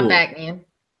a drop back mean?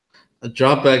 A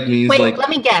drop back means Wait, let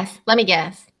me guess.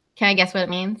 Can I guess what it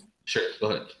means? Sure,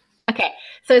 go ahead. Okay,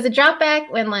 so it's a drop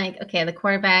back when the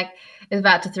quarterback is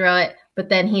about to throw it, but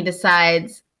then he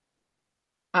decides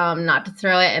not to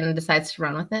throw it and decides to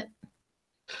run with it.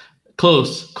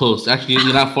 Close. Actually,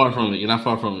 you're not far from it. You're not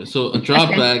far from it. So a drop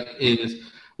back is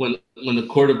when the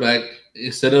quarterback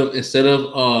instead of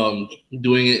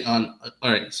doing it on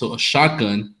all right. So a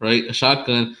shotgun, right? A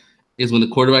shotgun is when the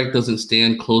quarterback doesn't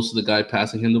stand close to the guy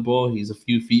passing him the ball. He's a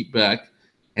few feet back,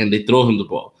 and they throw him the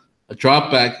ball. A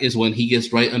drop back is when he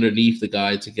gets right underneath the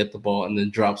guy to get the ball and then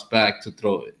drops back to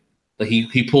throw it. Like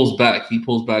he pulls back. He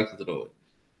pulls back to throw it.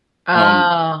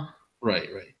 Right.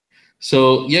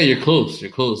 So yeah, you're close.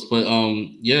 You're close. But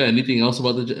yeah. Anything else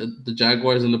about the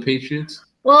Jaguars and the Patriots?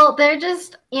 Well, they're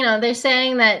just they're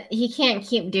saying that he can't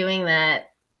keep doing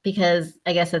that because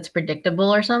I guess it's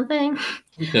predictable or something.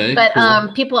 Okay. But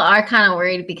cool. People are kind of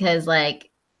worried because like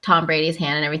Tom Brady's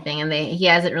hand and everything, and he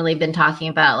hasn't really been talking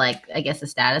about like I guess the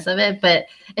status of it. But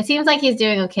it seems like he's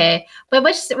doing okay. But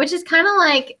which is kind of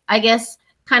like I guess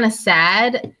kind of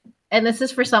sad. And this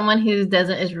is for someone who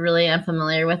is really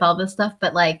unfamiliar with all this stuff.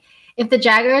 But like, if the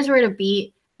Jaguars were to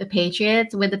beat the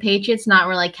Patriots, would the Patriots not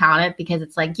really count it because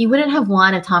it's like you wouldn't have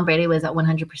won if Tom Brady was at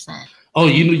 100%? Oh,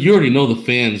 you already know the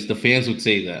fans. The fans would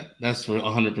say that. That's for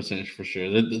 100% for sure.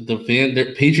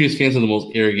 The Patriots fans are the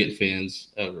most arrogant fans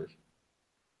ever.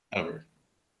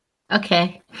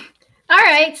 Okay. All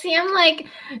right. See, I'm like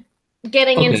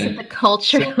getting into the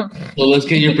culture. So let's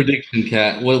get your prediction,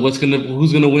 Kat. Who's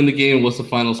gonna win the game? What's the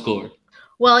final score?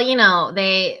 Well,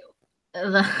 the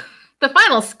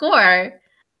final score.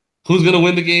 Who's gonna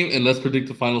win the game? And let's predict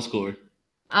the final score.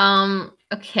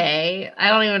 Okay. I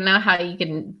don't even know how you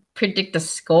can predict a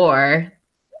score.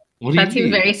 That seems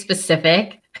very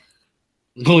specific.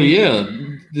 Oh yeah,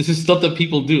 this is stuff that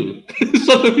people do.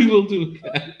 Stuff that people do.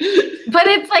 But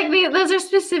it's like those are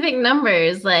specific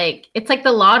numbers. Like it's like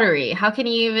the lottery. How can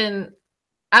you even?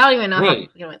 I don't even know how.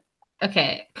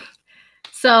 Okay,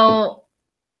 so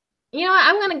you know what?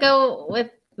 I'm gonna go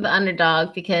with the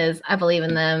underdog because I believe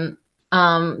in them.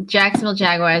 Jacksonville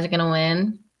Jaguars are gonna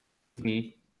win,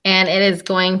 and it is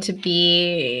going to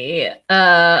be.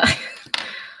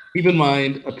 Keep in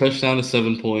mind, a touchdown is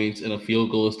 7 points and a field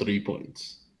goal is 3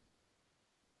 points.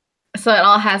 So it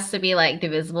all has to be like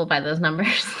divisible by those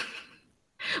numbers.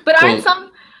 But aren't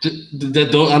some? I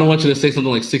don't want you to say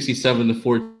something like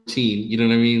 67-14. You know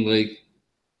what I mean? Like.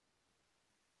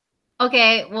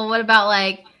 Okay, well, what about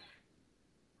like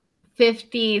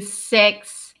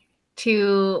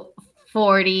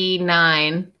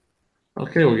 56-49?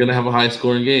 Okay, we're gonna have a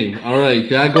high-scoring game. All right,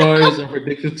 Jaguars are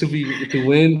predicted to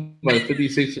win by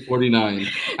 56-49.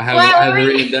 I have it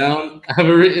written down.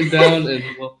 And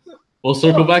we'll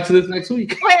circle back to this next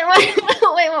week. Wait,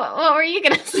 what were you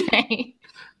gonna say?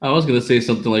 I was gonna say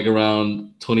something like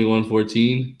around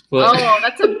 21-14. But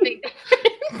that's a big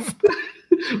difference.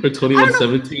 Or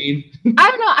 21-17. I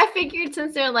don't know. I figured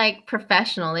since they're like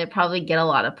professional, they'd probably get a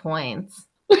lot of points.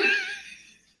 What?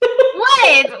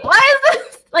 Why is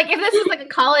this? Like, if this is like a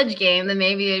college game, then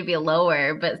maybe it'd be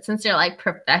lower. But since they're like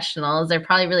professionals, they're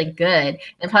probably really good.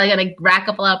 They're probably going to rack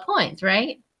up a lot of points,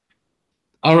 right?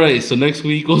 All right. So next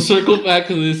week, we'll circle back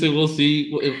to this and we'll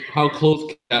see how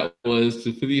close Cat was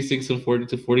to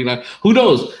 56-40-49. Who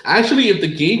knows? Actually, if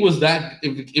the game was if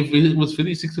it was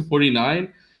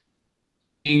 56-49,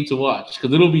 game to watch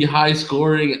because it'll be high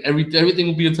scoring. Everything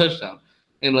will be a touchdown.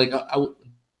 And like, I would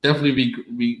definitely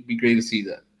be great to see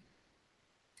that.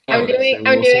 I'm doing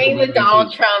the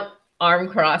Donald Trump arm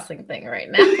crossing thing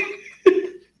right now.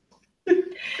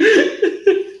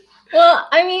 Well,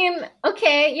 I mean,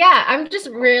 okay, yeah, I'm just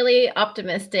really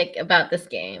optimistic about this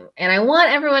game, and I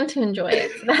want everyone to enjoy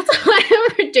it. So that's why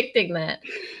I'm predicting that.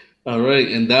 All right,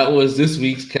 and that was this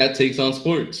week's Cat Takes on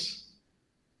Sports.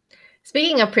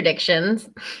 Speaking of predictions,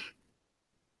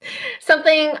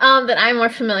 something that I'm more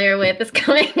familiar with is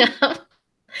coming up,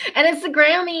 and it's the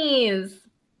Grammys.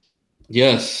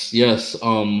 Yes.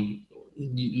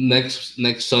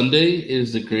 Next Sunday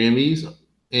is the Grammys,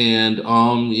 and the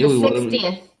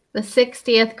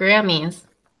 60th Grammys.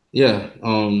 Yeah,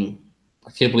 I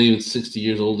can't believe it's 60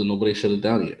 years old and nobody shut it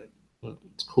down yet.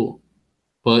 It's cool,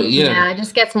 but yeah, it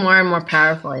just gets more and more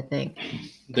powerful. I think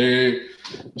they're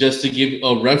just to give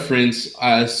a reference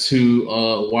as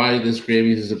to why this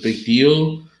Grammys is a big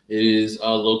deal. It is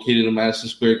located in Madison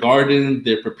Square Garden.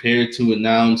 They're prepared to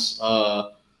announce.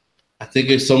 I think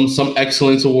it's some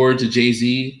excellence award to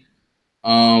Jay-Z.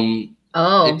 They're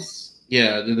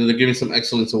giving some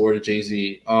excellence award to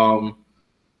Jay-Z.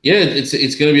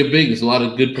 It's gonna be there's a lot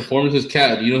of good performances.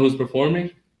 Kat, do you know who's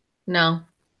performing? No.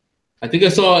 I think I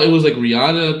saw it was like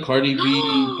Rihanna, Cardi B,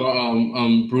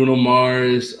 Bruno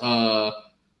Mars,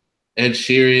 Ed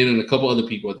Sheeran, and a couple other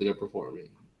people I think are performing.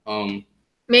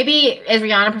 Maybe is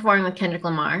Rihanna performing with Kendrick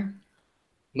Lamar?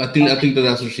 I think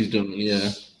that's what she's doing.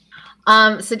 Yeah.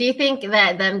 So do you think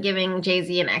that them giving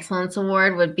Jay-Z an Excellence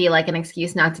Award would be like an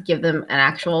excuse not to give them an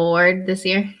actual award this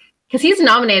year? Because he's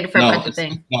nominated for a bunch of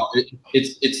things.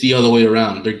 It's the other way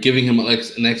around. They're giving him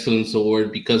an excellence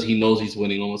award because he knows he's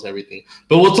winning almost everything.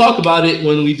 But we'll talk about it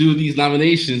when we do these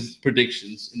nominations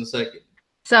predictions in a second.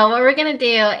 So what we're gonna do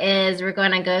is we're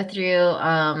gonna go through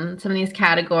some of these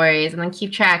categories and then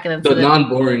keep track of them.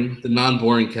 The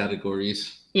non-boring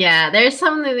categories. Yeah, there's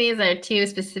some of these that are too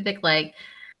specific, like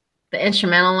the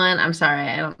instrumental one. I'm sorry,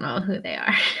 I don't know who they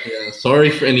are. Yeah, sorry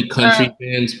for any country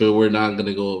fans, but we're not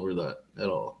gonna go over that at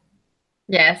all.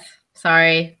 Yes,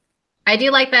 sorry. I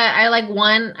do like that. I like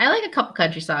a couple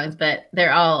country songs, but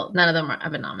none of them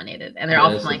have been nominated, and they're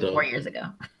all from like 4 years ago.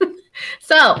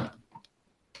 So,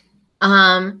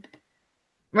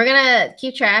 we're gonna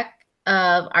keep track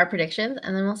of our predictions,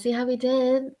 and then we'll see how we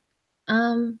did.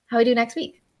 How we do next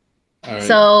week. All right.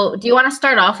 So, do you want to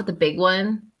start off with the big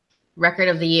one, record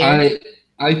of the year?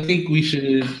 I think we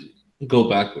should go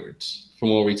backwards from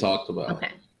what we talked about.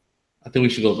 Okay. I think we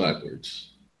should go backwards.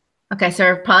 Okay, so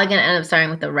we're probably gonna end up starting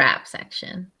with the rap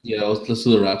section. Yeah, let's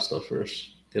do the rap stuff first.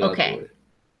 Okay.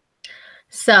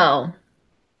 So,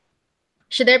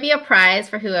 should there be a prize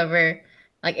for whoever,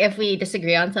 like, if we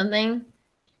disagree on something?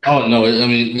 Oh no! I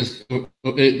mean,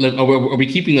 are we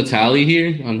keeping a tally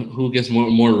here on who gets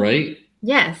more right?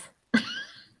 Yes.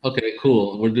 Okay,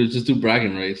 cool. We'll just do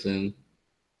bragging rights then.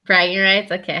 Bragging rights.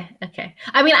 Okay.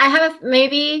 I mean,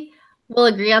 maybe. We'll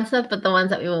agree on stuff, but the ones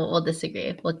that we'll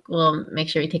disagree, we'll make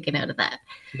sure we take a note of that.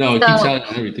 No, keep telling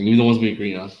on everything, even the ones we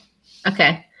agree on.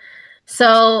 Okay.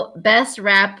 So best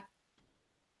rap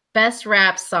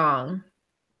song.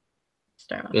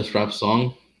 Best rap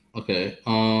song? Okay.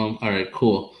 All right,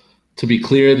 cool. To be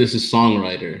clear, this is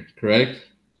songwriter, correct?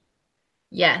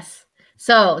 Yes.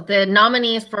 So the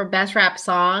nominees for best rap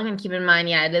song, and keep in mind,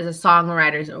 yeah, it is a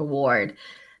songwriters award.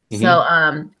 Mm-hmm. So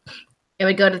it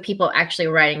would go to the people actually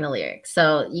writing the lyrics.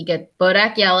 So you get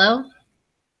Bodak Yellow,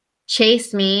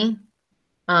 Chase Me,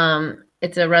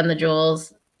 it's a Run the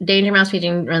Jewels, Danger Mouse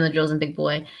featuring Run the Jewels and Big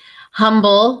Boy,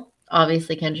 Humble,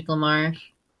 obviously Kendrick Lamar,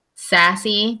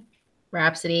 Sassy,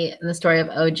 Rhapsody, and The Story of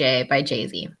OJ by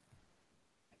Jay-Z.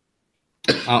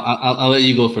 I'll let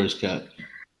you go first, Kat.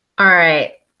 All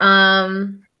right.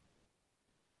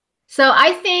 So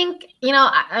I think,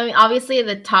 I mean, obviously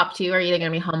the top two are either going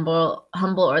to be Humble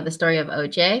or The Story of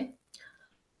OJ.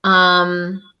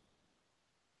 I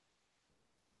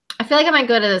feel like I might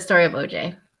go to The Story of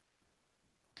OJ.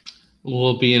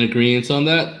 We'll be in agreement on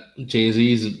that.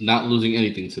 Jay-Z is not losing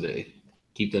anything today.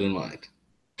 Keep that in mind.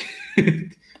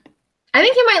 I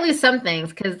think he might lose some things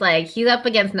because, like, he's up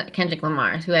against Kendrick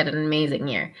Lamar, who had an amazing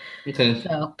year. Okay.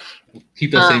 So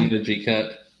keep that same energy,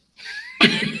 Kat.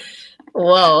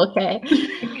 Whoa, okay.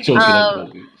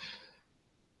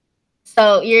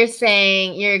 So you're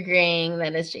agreeing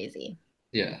that it's Jay-Z?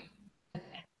 Yeah.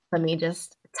 Okay. Let me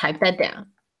just type that down.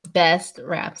 Best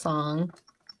rap song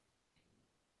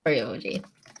for OG.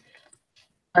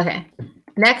 Okay.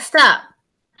 Next up,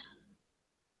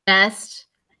 best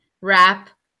rap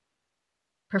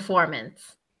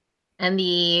performance. And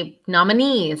the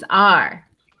nominees are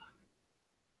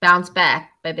Bounce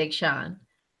Back by Big Sean,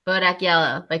 Bodak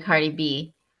Yellow by Cardi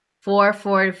B,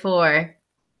 444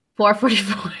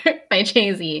 by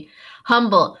Jay-Z,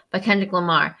 Humble by Kendrick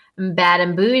Lamar, and Bad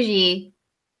and Bougie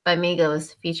by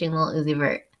Migos featuring Lil Uzi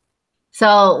Vert.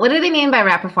 So what do they mean by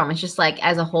rap performance? Just like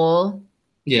as a whole?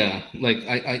 Yeah, like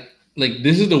I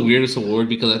this is the weirdest award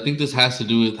because I think this has to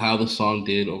do with how the song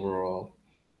did overall.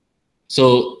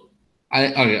 So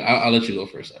I'll let you go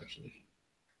first, actually.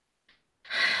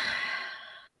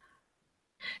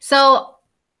 So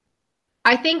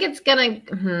I think it's gonna.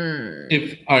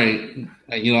 All right,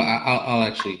 I'll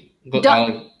actually go.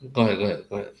 Go ahead.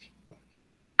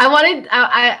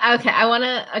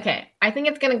 I think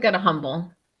it's gonna go to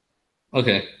Humble.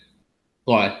 Okay,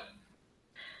 why?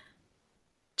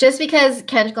 Just because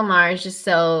Kendrick Lamar is just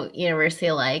so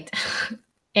universally liked,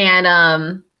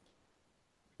 and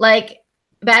like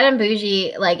Bad and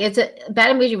Bougie, Bad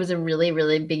and Bougie was a really,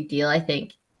 really big deal. I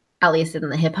think, at least in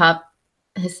the hip hop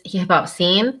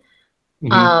scene.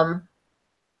 Mm-hmm.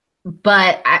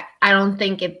 But I don't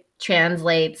think it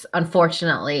translates,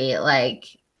 unfortunately, like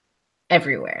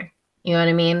everywhere. You know what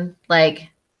I mean? Like,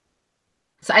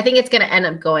 so I think it's gonna end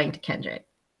up going to Kendrick.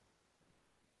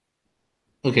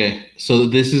 Okay, so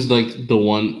this is like the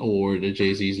one award that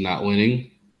Jay-Z is not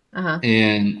winning. Uh-huh.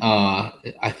 And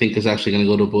I think it's actually gonna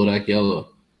go to Bodak Yellow.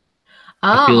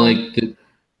 Oh. I feel like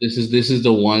this is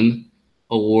the one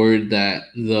award that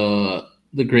the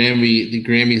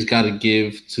Grammys got to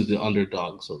give to the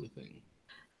underdog sort of thing.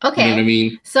 Okay. You know what I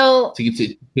mean? So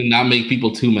to not make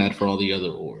people too mad for all the other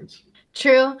awards.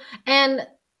 True. And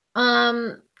I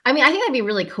mean, I think that'd be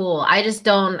really cool.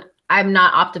 I'm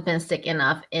not optimistic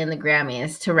enough in the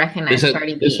Grammys to recognize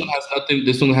Cardi B. This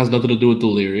one has nothing to do with the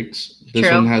lyrics. This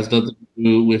True. one has nothing to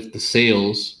do with the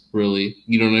sales, really.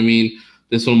 You know what I mean?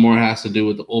 This one more has to do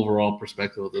with the overall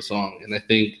perspective of the song. And I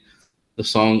think the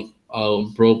song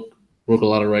broke a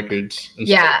lot of records and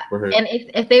stuff for her. And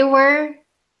if they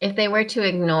were to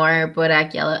ignore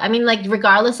Bodak Yellow, I mean, like,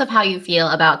 regardless of how you feel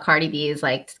about Cardi B's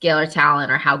like skill or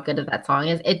talent or how good of that song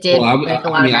is, it did.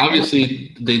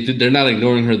 Obviously they're not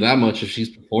ignoring her that much if she's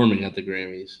performing at the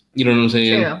Grammys. You know what I'm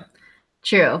saying?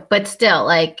 True. But still,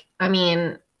 like, I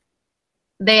mean,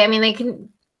 they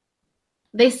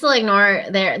still ignore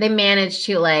they managed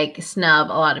to like snub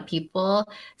a lot of people.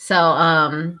 So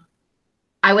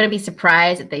I wouldn't be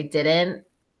surprised if they didn't.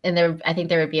 And I think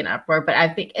there would be an uproar, but I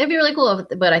think it'd be really cool if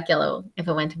Bodak Yellow, if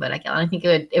it went to Bodak Yellow. I think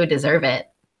it would deserve it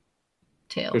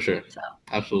too. For sure. So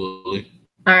absolutely.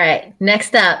 All right.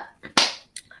 Next up,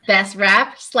 Best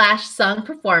Rap / Sung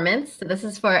Performance. So this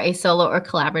is for a solo or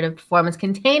collaborative performance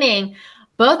containing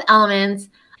both elements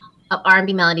of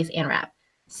R&B melodies and rap.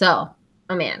 So,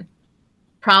 oh man,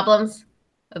 Problems.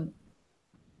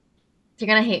 You're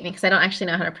gonna hate me because I don't actually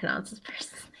know how to pronounce this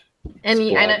person. And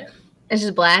I know it's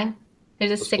just Black.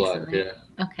 There's a 6 in there.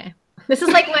 Yeah. Okay. This is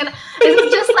just like when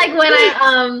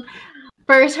I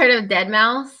first heard of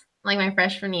Deadmau5, like my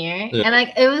freshman year. Yeah. And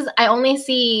I only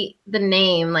see the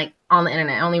name like on the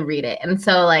internet. I only read it. And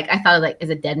so like I thought like, is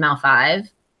it Deadmau5?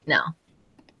 No.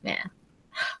 Yeah.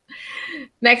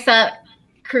 Next up,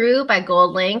 Crew by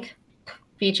GoldLink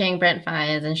featuring Brent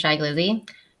Faiyaz and Shy Glizzy.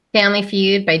 Family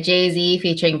Feud by Jay-Z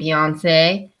featuring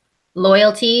Beyonce.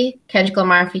 Loyalty, Kendrick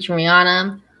Lamar featuring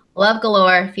Rihanna. Love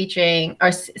Galore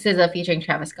SZA featuring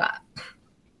Travis Scott.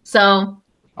 So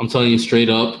I'm telling you straight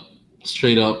up,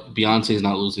 Beyonce is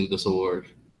not losing this award.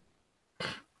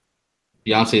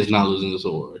 Beyonce is not losing this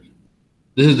award.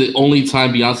 This is the only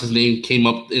time Beyonce's name came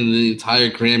up in the entire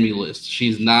Grammy list.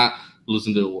 She's not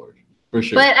losing the award, for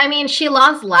sure. But I mean, she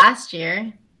lost last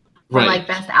year for like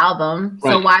Best Album.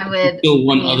 Right. So why would still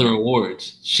won other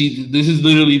awards? This is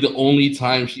literally the only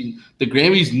time the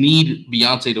Grammys need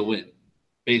Beyonce to win.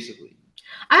 Basically,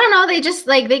 I don't know. They just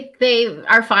like they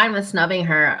are fine with snubbing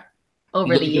her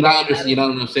over the years. You're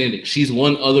not understanding. She's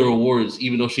won other awards,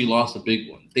 even though she lost a big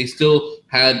one. They still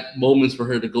had moments for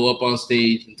her to go up on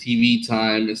stage and TV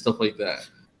time and stuff like that.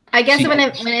 I guess when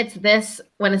it's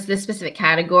this specific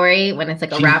category, when it's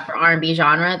like a rap or R&B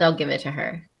genre, they'll give it to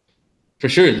her. For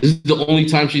sure, this is the only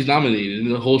time she's nominated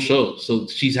in the whole show, so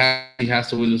she has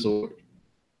to win this award.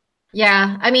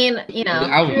 Yeah, I mean, you know,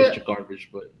 the album was garbage,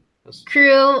 but.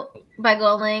 Crew by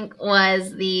GoldLink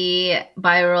was the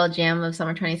viral jam of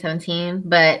summer 2017,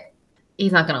 but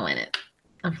he's not going to win it,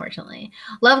 unfortunately.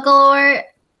 Love Galore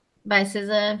by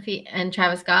SZA and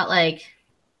Travis Scott, like,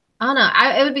 I don't know.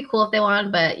 It would be cool if they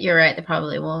won, but you're right, they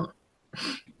probably won't.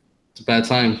 It's a bad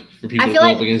time for people to go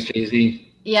up against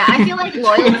Jay-Z. Yeah, I feel like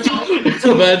Loyalty. It's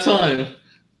a bad time.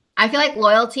 I feel like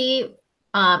Loyalty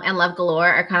and Love Galore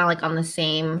are kind of like on the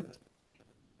same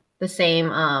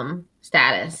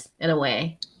status in a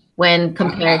way when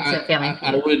compared to Family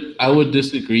Feud. I would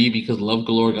disagree because Love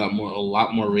Galore got a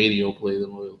lot more radio play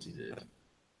than Loyalty did.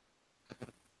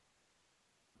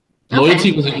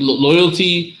 Okay.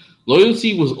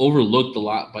 Loyalty was overlooked a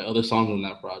lot by other songs on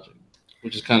that project,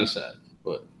 which is kind of sad.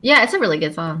 But yeah, it's a really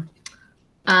good song.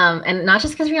 And not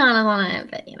just because Rihanna's on it,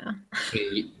 but you know.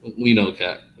 We know,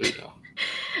 Kat. We know.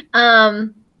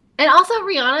 And also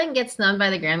Rihanna gets snubbed by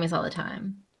the Grammys all the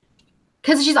time.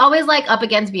 Because she's always like up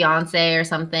against Beyonce or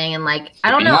something, and like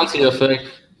I don't know. Beyonce effect,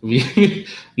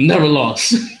 never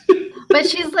lost. But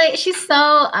she's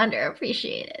so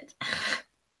underappreciated.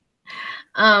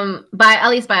 At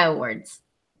least by awards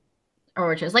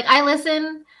or shows. Like I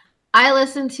listen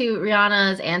to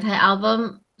Rihanna's Anti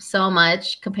album so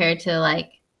much compared to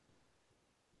like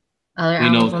other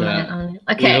albums on that.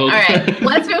 Okay, all right.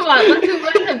 Let's move on. Let's move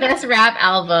on to the Best Rap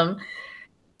Album.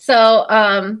 So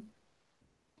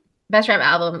Best Rap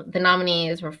Album, the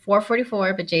nominees were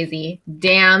 444 by Jay-Z,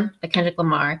 Damn by Kendrick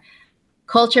Lamar,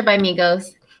 Culture by Migos,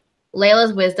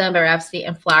 Layla's Wisdom by Rhapsody,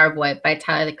 and Flower Boy by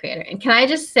Tyler, the Creator. And can I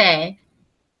just say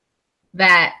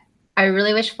that I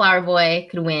really wish Flower Boy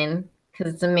could win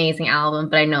because it's an amazing album,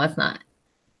 but I know it's not.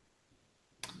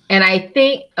 And I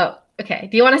think, okay.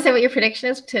 Do you want to say what your prediction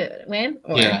is to win?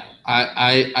 Or? Yeah,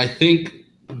 I think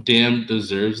Damn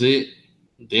deserves it.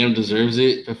 Damn deserves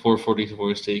it before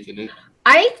 444 is taking it.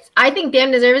 I think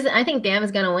Damn deserves it. I think Damn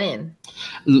is going to win.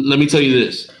 Let me tell you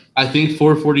this. I think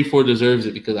 444 deserves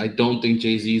it because I don't think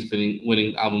Jay-Z's been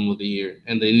winning album of the year,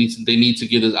 and they need to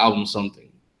give this album something.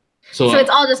 So it's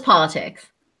all just politics.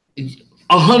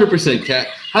 100%, Kat.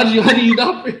 How do you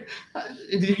not?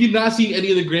 Did you not see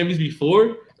any of the Grammys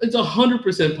before? It's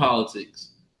 100%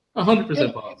 politics.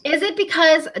 100% politics. Is it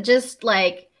because just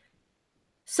like?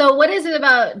 So what is it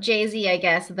about Jay-Z? I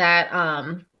guess that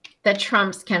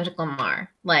trumps Kendrick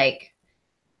Lamar, like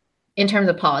in terms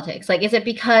of politics. Like, is it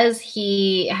because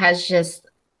he's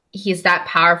that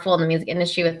powerful in the music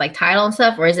industry with like Tidal and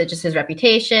stuff, or is it just his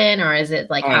reputation, or is it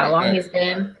like how long he's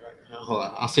been? Hold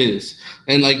on, I'll say this,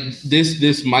 and like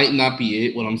this might not be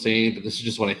it what I'm saying, but this is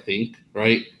just what I think,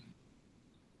 right?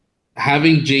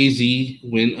 Having Jay-Z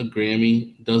win a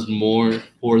Grammy does more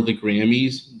for the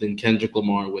Grammys than Kendrick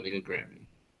Lamar winning a Grammy.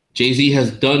 Jay-Z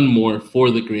has done more for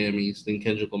the Grammys than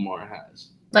Kendrick Lamar has.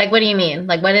 Like, what do you mean?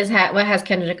 Like, what has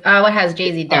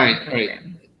Jay-Z done? All right.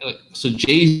 So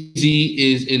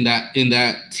Jay-Z is in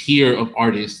that tier of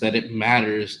artists that it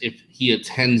matters if he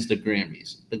attends the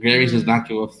Grammys. The Grammys does not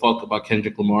give a fuck about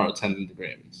Kendrick Lamar attending the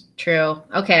Grammys. True.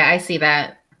 Okay, I see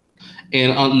that.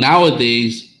 And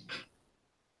nowadays,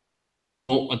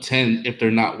 don't attend if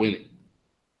they're not winning.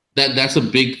 That's a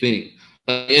big thing.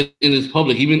 In its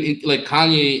public, even like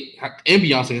Kanye and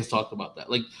Beyonce has talked about that.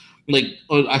 Like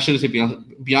I shouldn't say Beyonce.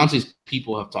 Beyonce's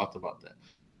people have talked about that.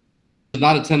 She does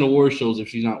not attend award shows if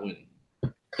she's not winning.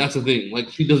 That's the thing. Like,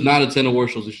 she does not attend award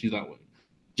shows if she's not winning.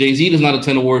 Jay-Z does not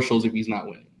attend award shows if he's not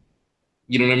winning.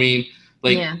 You know what I mean?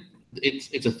 Like,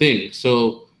 it's a thing.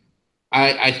 So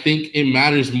I think it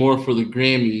matters more for the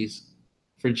Grammys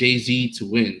for Jay-Z to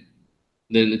win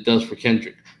than it does for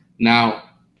Kendrick. Now,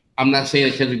 I'm not saying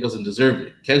that Kendrick doesn't deserve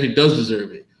it. Kendrick does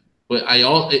deserve it. But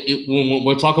when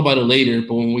we'll talk about it later,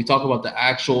 but when we talk about the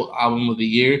actual album of the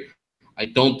year, I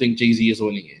don't think Jay-Z is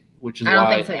winning it. I don't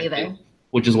think so either.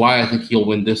 Which is why I think he'll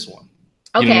win this one.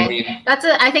 Okay, you know what I mean?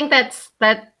 I think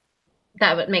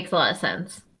that makes a lot of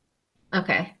sense.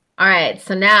 Okay, all right.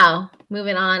 So now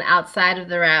moving on outside of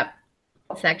the rap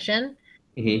section.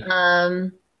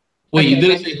 Mm-hmm. Wait, you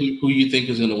didn't say who you think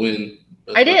is gonna win.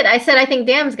 I did. I said I think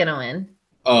Damn's gonna win.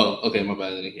 Oh, okay. My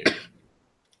bad. I didn't hear.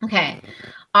 Okay,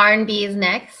 R&B is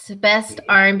next. Best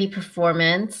R&B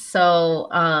performance. So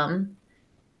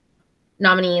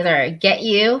nominees are Get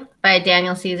You by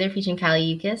Daniel Caesar featuring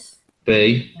Kali Uchis.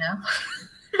 Bay. No.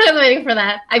 I was waiting for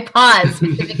that. I paused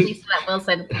specifically so that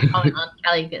Wilson could comment on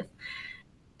Kali Uchis.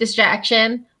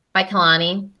 Distraction by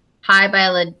Kehlani. High by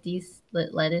Ledisi.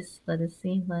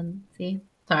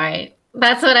 Sorry.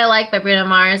 That's What I Like by Bruno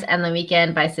Mars and The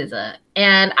Weeknd by SZA.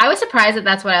 And I was surprised that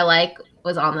That's What I Like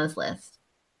was on this list.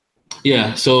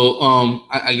 Yeah, so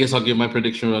I guess I'll give my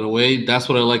prediction right away. That's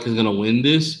What I Like is gonna win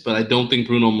this, but I don't think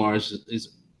Bruno Mars is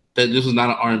that. This is not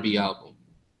an R&B album.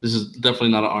 This is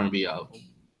definitely not an R&B album.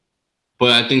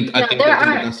 But I think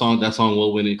that song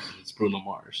will win it because it's Bruno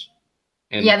Mars.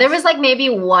 And yeah, there was like maybe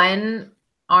one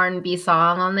R&B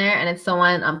song on there, and it's the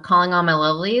one I'm Calling All My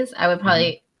Lovelies. I would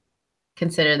probably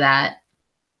consider that.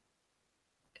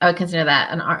 I would consider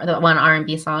that one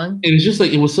R&B song. And it's just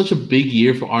like, it was such a big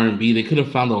year for R&B. They could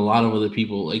have found a lot of other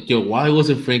people. Like, yo, why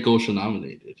wasn't Frank Ocean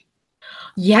nominated?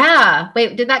 Yeah.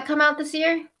 Wait, did that come out this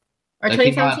year? Or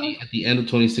 2017? At the end of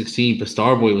 2016, but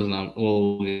Starboy was not.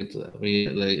 Well, we'll get to that. But yeah,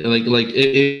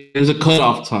 there's a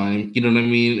cutoff time. You know what I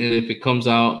mean? And if it comes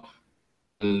out,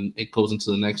 and it goes into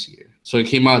the next year. So it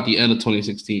came out at the end of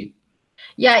 2016.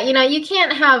 Yeah, you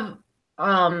can't have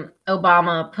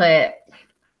Obama put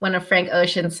one of Frank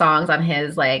Ocean's songs on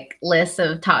his like list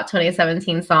of top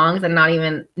 2017 songs and not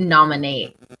even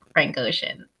nominate Frank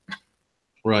Ocean.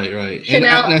 Right. And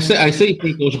I say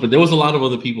Frank Ocean, but there was a lot of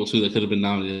other people too that could have been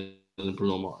nominated than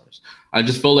Bruno Mars. I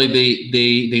just felt like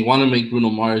they want to make Bruno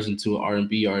Mars into an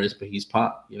R&B artist, but he's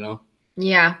pop,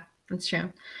 Yeah, that's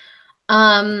true.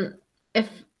 If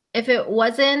it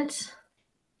wasn't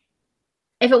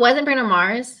Bruno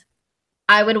Mars,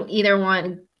 I would either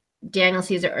want Daniel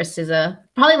Caesar or SZA.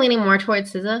 Probably leaning more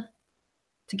towards SZA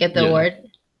to get the award.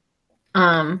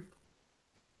 All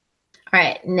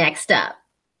right, next up.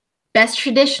 Best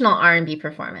traditional R&B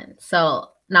performance.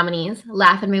 So nominees: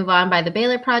 Laugh and Move On by The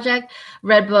Baylor Project,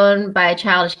 Redbone by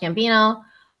Childish Gambino,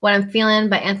 What I'm Feeling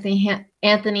by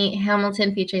Anthony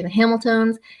Hamilton featuring the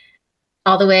Hamiltons,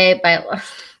 All the Way by...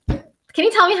 Can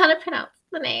you tell me how to pronounce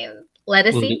the name?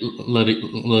 Ledisi?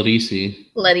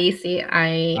 Ledisi.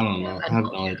 I don't know. I have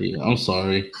no idea. I'm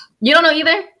sorry. You don't know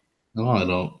either? No, I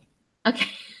don't. Okay.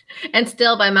 And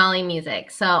Still by Mali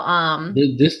Music. So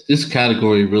this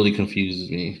category really confuses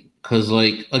me because,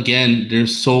 like, again,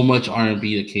 there's so much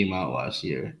R&B that came out last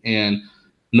year, and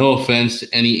No offense to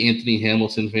any Anthony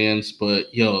Hamilton fans,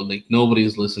 but yo, like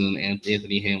nobody's listening to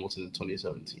Anthony Hamilton in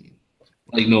 2017.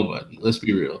 Like nobody. Let's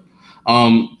be real.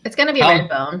 It's gonna be Childish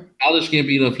Redbone.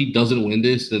 Gambino, if he doesn't win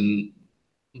this, then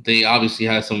they obviously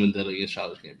have some vendetta against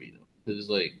Childish Gambino. It's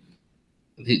like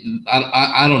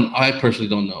I personally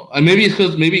don't know. Maybe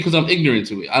because I'm ignorant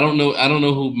to it. I don't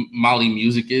know who Mali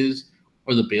Music is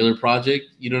or the Baylor Project.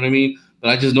 You know what I mean? But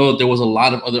I just know that there was a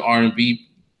lot of other R&B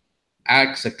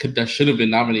acts that should have been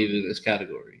nominated in this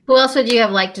category. Who else would you have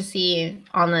liked to see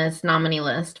on this nominee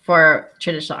list for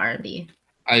traditional R&B?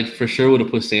 I for sure would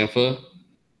have put Sampha.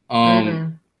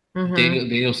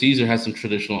 Daniel Caesar has some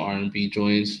traditional R&B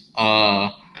joints.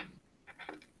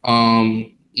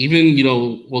 Even,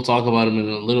 we'll talk about him in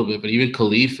a little bit, but even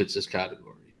Khalid fits this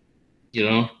category,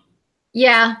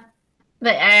 Yeah,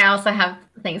 but I also have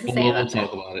things to say we'll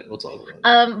talk about it. But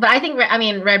I think,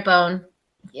 Redbone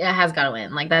has got to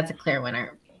win. Like, that's a clear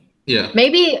winner. Yeah.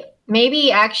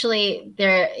 Maybe actually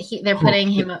they're putting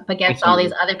him up against all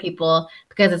these other people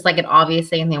because it's like an obvious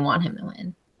thing and they want him to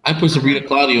win. I put Sabrina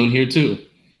Claudio in here too.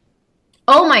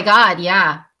 Oh my God,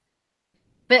 yeah.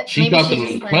 But she got an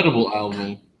incredible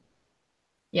album.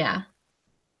 Yeah.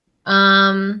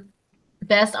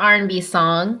 Best R&B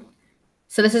song.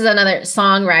 So this is another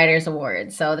Songwriters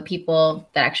Award. So the people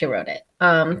that actually wrote it.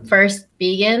 First,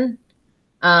 Vegan.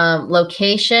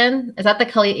 Location. Is that the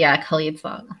Khalid? Yeah, Khalid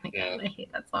song. Oh my God, I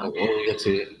hate that song. We'll get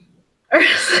to it.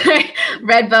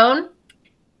 Redbone.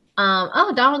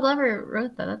 Donald Glover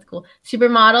wrote that. That's cool.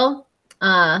 Supermodel.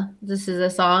 This is a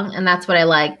song, and That's What I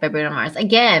Like by Bruno Mars.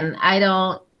 Again, I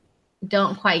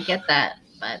don't quite get that,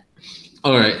 but.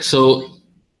 All right. So,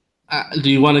 do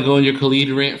you want to go in your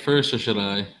Khalid rant first, or should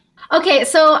I? Okay.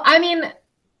 So,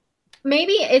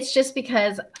 maybe it's just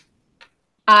because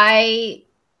I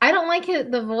don't like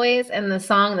the voice and the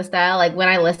song, the style. Like when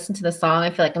I listen to the song, I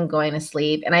feel like I'm going to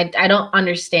sleep, and I don't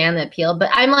understand the appeal.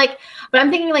 But I'm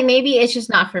thinking like maybe it's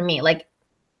just not for me. Like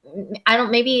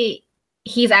maybe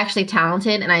he's actually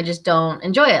talented, and I just don't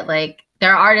enjoy it. Like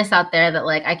there are artists out there that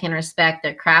like I can respect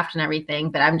their craft and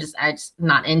everything, but I'm just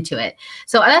not into it.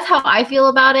 So that's how I feel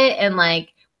about it. And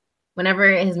like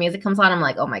whenever his music comes on, I'm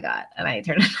like, oh my God, and I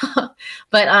turn it off.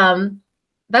 But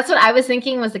that's what I was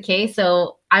thinking was the case.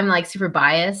 So I'm like super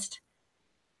biased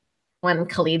when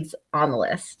Khalid's on the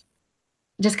list,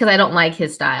 just because I don't like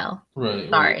his style. Right.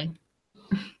 Sorry.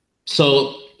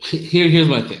 So here's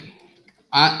my thing.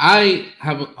 I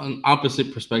have an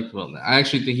opposite perspective on that. I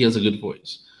actually think he has a good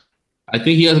voice. I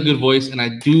think he has a good voice, and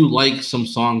I do like some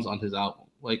songs on his album.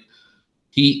 Like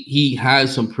he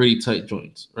has some pretty tight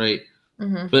joints, right?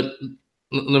 Mm-hmm. But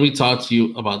let me talk to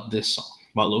you about this song,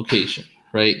 about Location,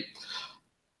 right?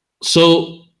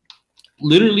 So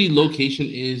literally Location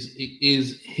is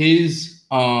his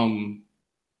all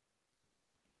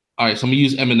right, so I'm gonna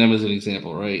use Eminem as an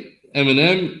example, right?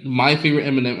 Eminem, my favorite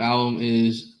Eminem album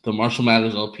is the Marshall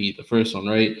Mathers LP, the first one,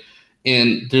 right?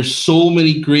 And there's so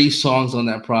many great songs on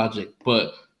that project,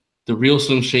 but The Real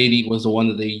Slim Shady was the one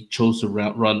that they chose to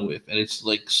run with, and it's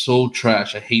like so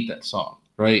trash. I hate that song,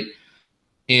 right?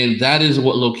 And that is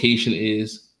what Location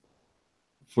is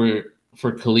for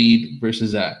Khalid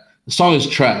versus that. The song is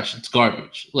trash. It's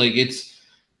garbage. Like it's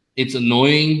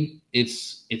annoying.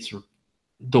 It's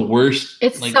the worst.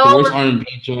 It's like so the worst R&B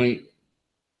joint.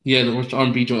 Yeah, the worst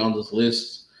R&B joint on this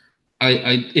list.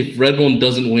 If Redbone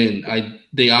doesn't win,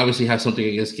 they obviously have something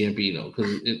against Gambino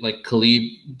because like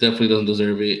Khalid definitely doesn't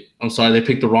deserve it. I'm sorry, they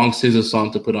picked the wrong SZA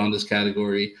song to put on this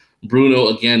category. Bruno,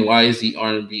 again, why is he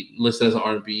R&B listed as an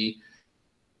R&B?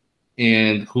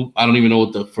 And I don't even know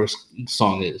what the first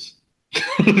song is.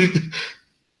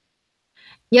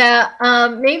 Yeah,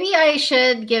 maybe I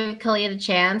should give Khalid a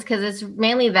chance because it's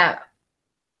mainly that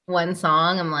one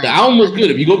song. I'm like, the album was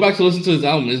good. If you go back to listen to his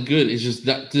album, it's good. It's just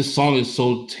that this song is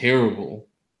so terrible.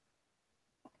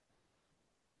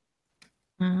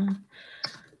 Mm-hmm.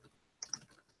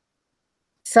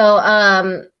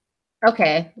 So,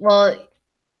 okay. Well,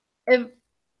 it'll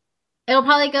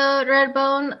probably go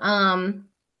Redbone.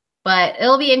 But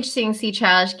it'll be interesting to see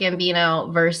Childish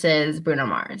Gambino versus Bruno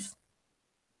Mars.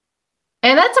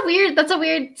 And that's a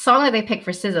weird song that they picked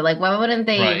for SZA. Like, why wouldn't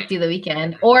they do The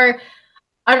Weeknd or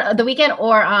The Weeknd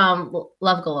or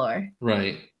Love Galore?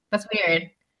 Right. That's weird.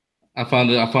 I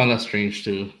found that strange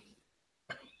too.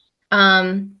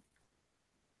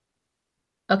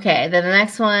 Okay, then the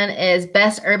next one is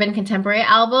Best Urban Contemporary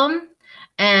Album,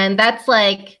 and that's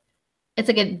like it's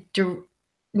like a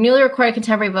newly recorded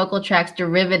contemporary vocal tracks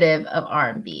derivative of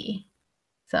R&B.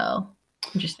 So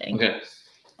interesting. Okay.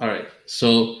 All right.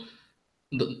 So.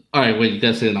 All right, wait. You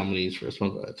gotta say the nominees first. My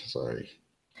bad. Sorry.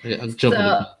 Yeah, I'm jumping.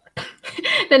 So,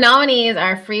 The nominees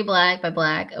are Free Black by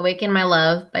Black, Awaken My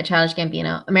Love by Childish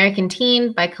Gambino, American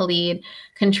Teen by Khalid,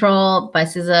 Control by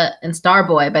SZA, and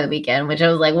Starboy by The Weeknd, which I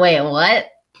was like, wait, what?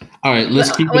 All right,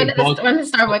 let's keep when it a buck. When did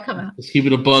Starboy come out? Let's keep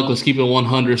it a buck. Let's keep it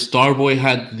 100. Starboy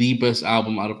had the best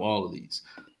album out of all of these.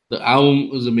 The album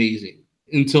was amazing.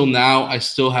 Until now, I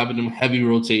still have it in heavy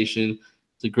rotation.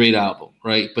 It's a great album,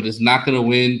 right? But it's not going to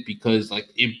win because like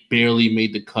it barely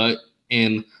made the cut.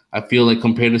 And I feel like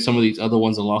compared to some of these other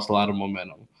ones, it lost a lot of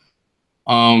momentum.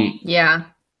 Yeah.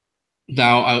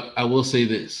 Now, I will say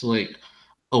this. Like,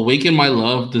 Awaken My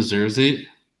Love deserves it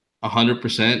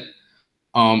 100%.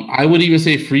 I would even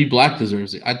say Free Black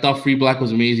deserves it. I thought Free Black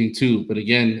was amazing too, but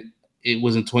again, it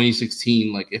was in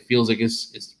 2016. Like it feels like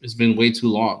it's been way too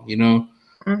long, you know.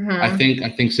 Mm-hmm. I think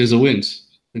SZA wins.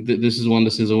 This is one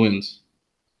that SZA wins.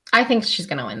 I think she's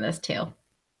gonna win this too,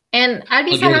 and I'd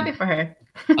be so happy for her.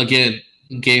 Again,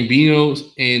 Gambino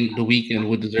and The Weeknd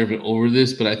would deserve it over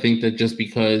this, but I think that just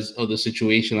because of the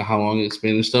situation and how long it's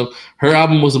been and stuff, her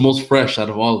album was the most fresh out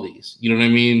of all of these. You know what I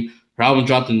mean? Her album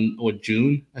dropped in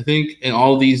June, I think, and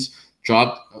all these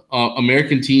dropped.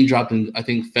 American Teen dropped in I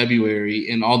think February,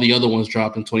 and all the other ones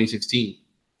dropped in 2016.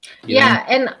 Yeah,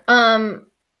 and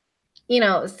you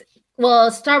know,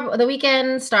 well, The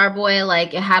Weeknd, Starboy,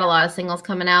 like it had a lot of singles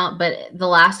coming out, but the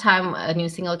last time a new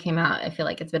single came out, I feel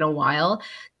like it's been a while.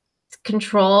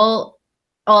 Control,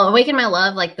 Awaken My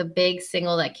Love, like the big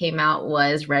single that came out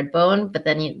was Redbone, but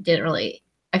then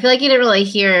I feel like you didn't really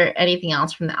hear anything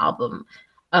else from the album.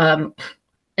 And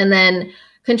then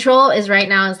Control is right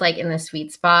now is like in the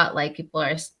sweet spot. Like people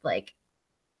are like,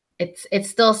 it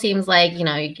still seems like, you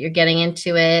know, you're getting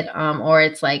into it, or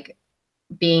it's like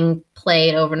being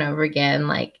played over and over again.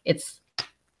 Like it's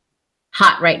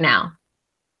hot right now.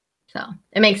 So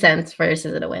it makes sense for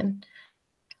SZA to win.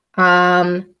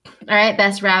 All right,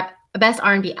 best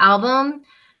R&B album,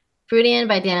 Fruitian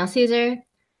by Daniel Caesar,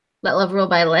 Let Love Rule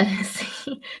by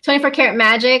Ledisi, 24 Karat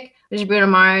Magic, which is Bruno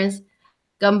Mars,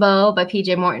 Gumbo by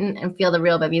PJ Morton, and Feel the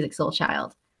Real by Musiq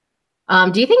Soulchild.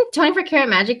 Do you think 24 Karat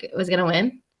Magic was gonna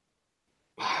win?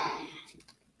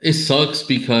 It sucks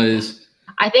because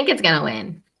I think it's gonna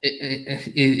win.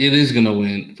 It is gonna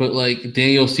win, but like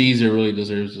Daniel Caesar really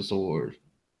deserves this award.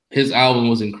 His album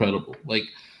was incredible. Like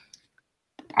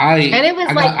it was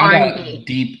R&B.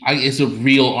 Deep. It's a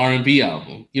real R&B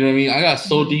album. You know what I mean? I got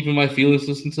so deep in my feelings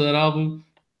listening to that album.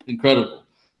 Incredible.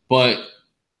 But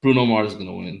Bruno Mars is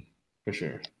gonna win for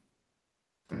sure.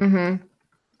 Mm-hmm.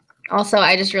 Also,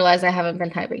 I just realized I haven't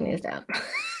been typing these down.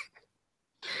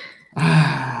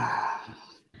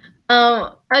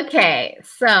 Okay,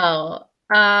 so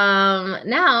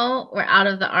now we're out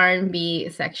of the R&B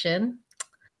section.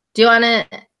 Do you want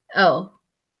to?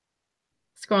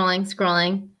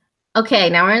 Scrolling. Okay,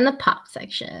 now we're in the pop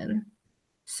section.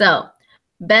 So,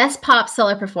 best pop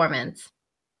solo performance.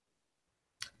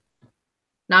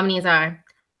 Nominees are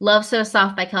Love So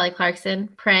Soft by Kelly Clarkson,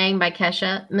 Praying by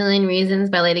Kesha, Million Reasons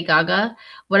by Lady Gaga,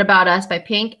 What About Us by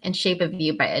Pink, and Shape of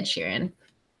You by Ed Sheeran.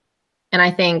 And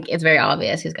I think it's very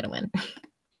obvious who's going to win.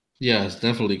 Yeah, it's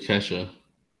definitely Kesha.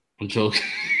 I'm joking.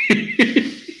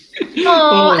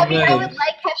 I mean, I would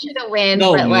like Kesha to win,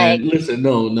 no, but man, listen,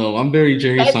 no. I'm very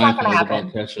Jerry Seinfeld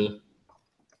about Kesha.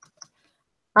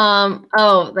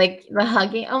 Like the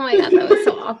hugging. Oh my god, that was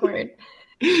so awkward.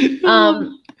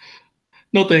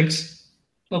 No thanks.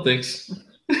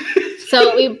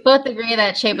 So we both agree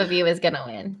that Shape of You is gonna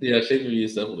win. Yeah, Shape of You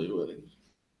is definitely winning.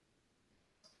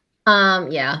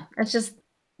 Yeah, it's just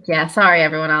sorry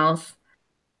everyone else.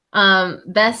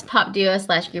 Best pop duo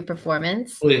 / group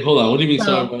performance. Wait, hold on. What do you mean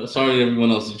sorry to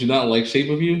everyone else? Did you not like Shape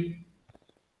of You?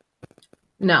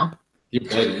 No.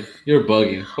 You're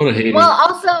bugging. What a hater. Well,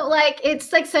 also, like,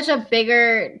 it's like such a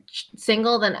bigger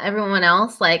single than everyone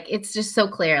else. Like, it's just so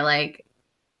clear. Like,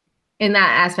 in that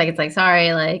aspect, it's like,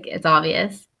 sorry, like, it's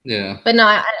obvious. Yeah. But no,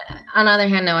 on the other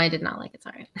hand, no, I did not like it.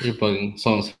 Sorry. You're bugging.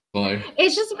 Song's fire.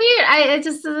 It's just weird. I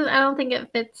don't think it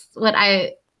fits what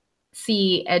I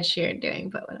see Ed Sheeran doing,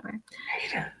 but whatever.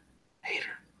 Hater.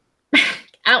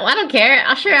 I don't care.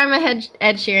 I'm a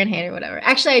Ed Sheeran hater, whatever.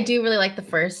 Actually, I do really like that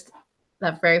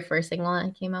very first single that I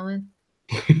came out with.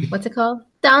 What's it called?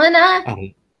 Darling, that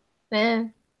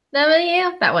one.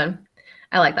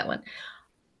 I like that one.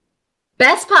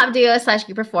 Best pop duo /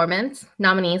 group performance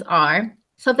nominees are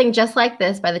Something Just Like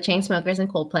This by the Chainsmokers and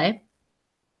Coldplay,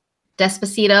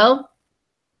 Despacito,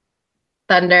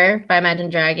 Thunder by Imagine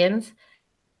Dragons,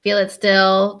 Feel It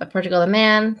Still by Portugal the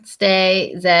Man,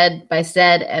 Stay, Zed by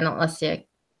Zed and Alessia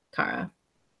Cara.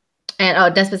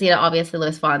 And Despacito, obviously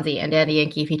Luis Fonsi and Daddy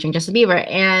Yankee featuring Justin Bieber.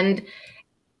 And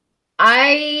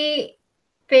I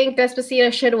think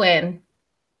Despacito should win.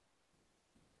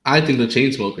 I think the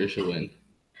Chainsmokers should win.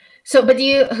 So, but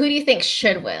who do you think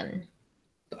should win?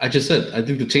 I just said I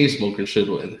think the Chainsmokers should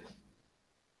win.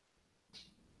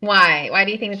 Why? Why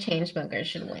do you think the Chainsmokers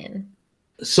should win?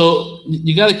 So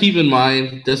you got to keep in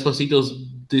mind,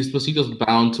 Despacito's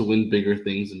bound to win bigger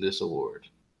things in this award.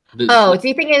 Do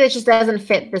you think it just doesn't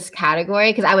fit this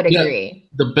category? Because I would agree.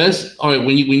 The best. All right,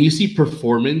 when you see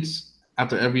performance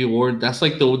after every award, that's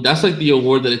like the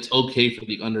award that it's okay for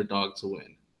the underdog to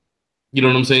win. You know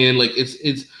what I'm saying? Like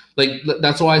it's like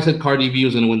that's why I said Cardi B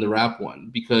was going to win the rap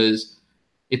one, because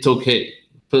it's okay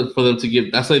for them to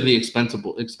give. That's like the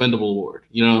expendable award.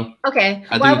 You know? Okay.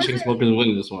 I think the Chainsmokers are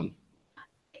winning this one.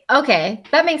 Okay,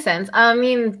 that makes sense. I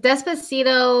mean,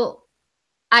 Despacito,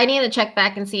 I need to check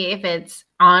back and see if it's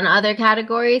on other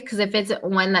categories, because if it's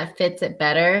one that fits it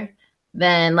better,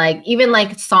 then like even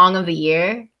like Song of the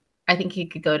Year, I think he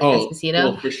could go to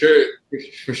Despacito. Well, for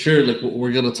sure. Like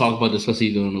we're gonna talk about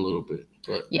Despacito in a little bit,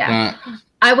 but yeah,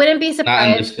 I wouldn't be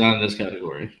surprised. Not in this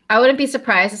category. I wouldn't be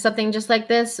surprised if something just like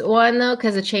this one though,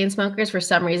 because the Chainsmokers for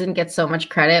some reason get so much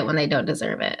credit when they don't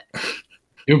deserve it.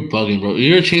 You're bugging, bro.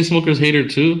 You're a Chainsmokers hater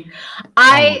too?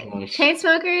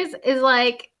 Chainsmokers is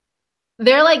like,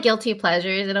 they're like guilty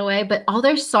pleasures in a way, but all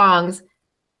their songs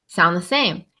sound the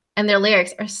same and their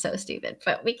lyrics are so stupid,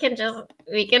 but we can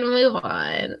move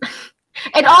on.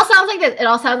 It all sounds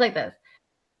like this.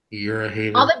 You're a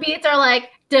hater. All the beats are like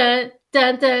dun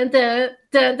dun dun dun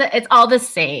dun, dun. It's all the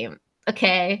same.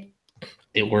 Okay.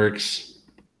 It works.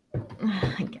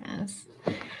 I guess.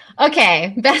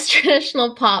 Okay, best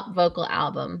traditional pop vocal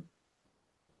album.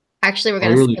 Actually, we're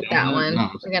gonna skip that one.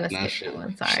 We're gonna skip that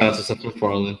one. Sorry. Shout out to Seth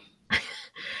MacFarlane.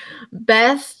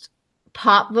 Best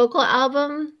pop vocal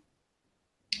album.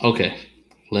 Okay.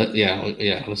 Let's do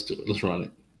it. Let's run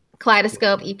it.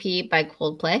 Kaleidoscope EP by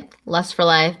Coldplay, Lust for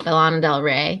Life by Lana Del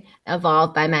Rey,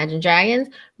 Evolve by Imagine Dragons,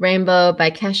 Rainbow by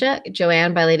Kesha,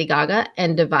 Joanne by Lady Gaga,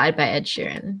 and Divide by Ed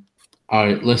Sheeran. All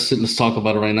right, let's talk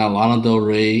about it right now. Lana Del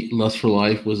Rey, Lust for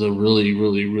Life was a really,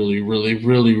 really, really, really,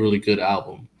 really, really good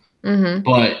album. Mm-hmm.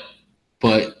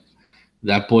 But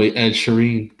that boy Ed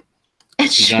Sheeran. Ed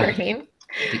Sheeran.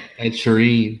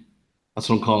 That's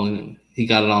what I'm calling him. He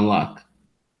got it on lock.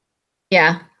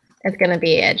 Yeah, it's gonna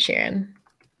be Ed Sheeran.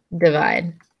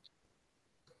 Divide.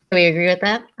 Do we agree with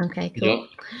that? Okay, cool.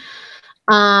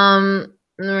 Yep.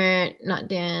 We're not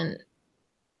doing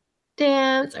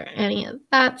dance or any of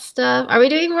that stuff. Are we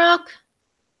doing rock?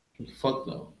 Fuck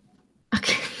no.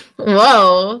 Okay.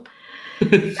 Whoa.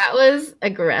 That was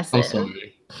aggressive. I'm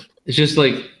sorry. It's just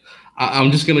like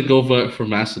I'm just gonna go for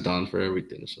Mastodon for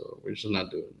everything, so we're just not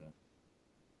doing that.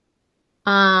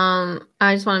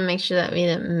 I just want to make sure that we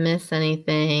didn't miss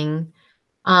anything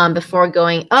before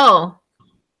going. Oh,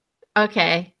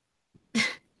 okay.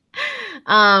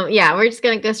 Yeah, we're just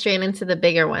gonna go straight into the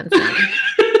bigger ones now.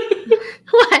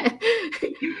 What?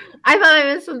 I thought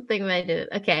I missed something, but I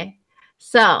didn't. Okay,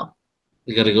 so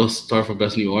you gotta go start for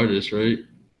best new artist, right?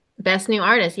 Best new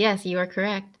artist. Yes, you are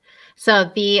correct.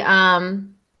 So the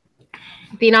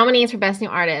nominees for best new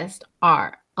artist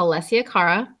are Alessia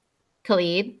Cara,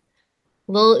 Khalid,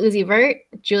 Lil Uzi Vert,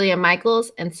 Julia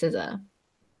Michaels, and SZA.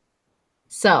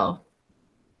 So,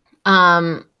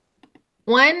 one,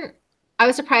 I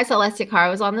was surprised that Alessia Cara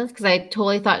was on this because I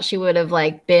totally thought she would have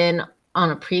like been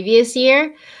on a previous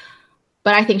year,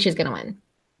 but I think she's gonna win.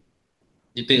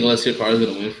 You think Alessia Cara is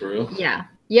gonna win for real?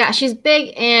 Yeah, she's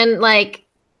big, and like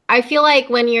I feel like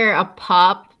when you're a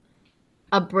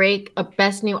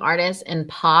best new artist in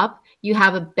pop, you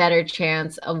have a better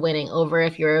chance of winning over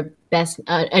if you're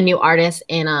a new artist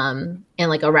in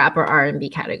like a rap or R&B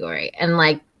category, and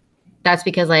like that's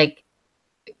because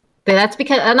that's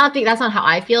not how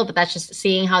I feel, but that's just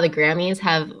seeing how the Grammys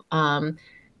have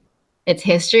its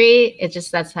history. It's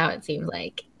just that's how it seems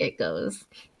like it goes.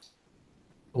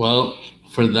 Well,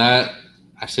 for that,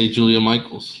 I say Julia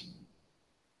Michaels.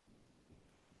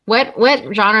 What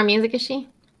genre of music is she?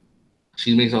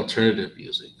 She makes alternative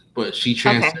music, but she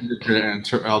transcended her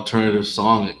alternative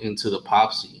song into the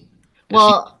pop scene.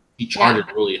 Well, she charted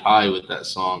really high with that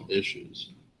song, Issues.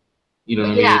 You know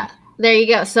what I mean? Yeah, there you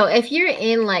go. So if you're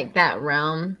in like that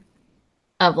realm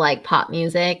of like pop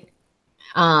music,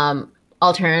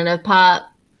 alternative pop,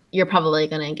 you're probably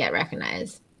gonna get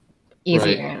recognized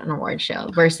easier in an award show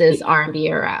versus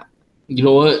R&B or rap. You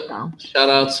know what? So. Shout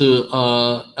out to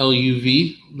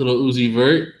LUV, Little Uzi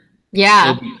Vert.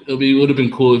 Yeah, it would have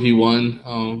been cool if he won.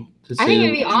 I think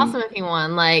it'd be awesome if he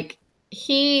won. Like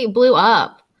he blew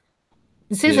up.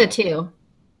 SZA too.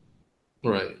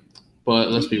 Right,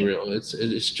 but let's be real.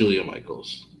 It's Julia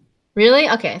Michaels. Really?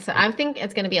 Okay, so I think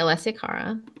it's gonna be Alessia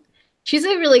Cara. She's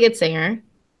a really good singer.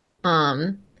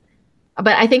 But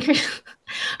I think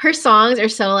Her songs are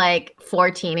so like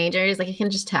for teenagers. Like you can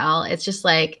just tell. It's just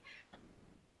like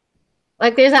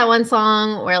there's that one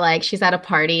song where like she's at a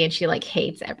party and she like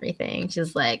hates everything.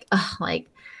 She's like, oh, like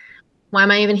why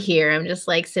am I even here? I'm just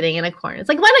like sitting in a corner. It's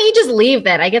like, why don't you just leave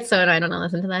then? I get so annoyed when I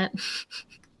listen to that.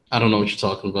 I don't know what you're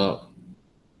talking about.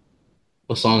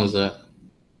 What song is that?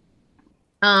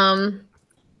 Um,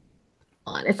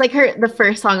 hold on. It's like the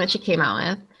first song that she came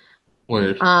out with.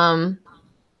 Word.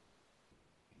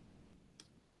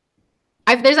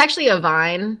 There's actually a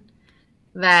Vine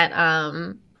that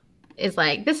is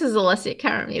like, this is Alessia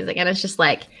Cara music, and it's just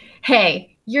like,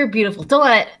 hey, you're beautiful.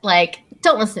 Don't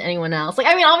listen to anyone else. Like,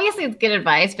 I mean, obviously it's good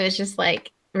advice, but it's just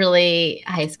like really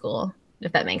high school,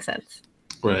 if that makes sense.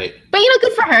 Right. But you know,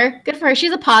 good for her. Good for her.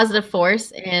 She's a positive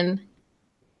force, and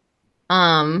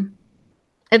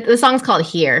the song's called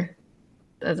Here.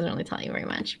 Doesn't really tell you very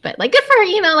much, but like good for her,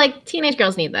 you know, like teenage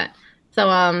girls need that.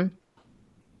 So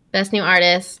best new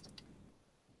artist,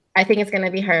 I think it's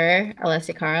gonna be her,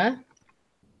 Alessia Cara.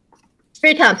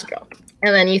 Very talented girl.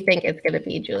 And then you think it's gonna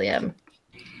be Julia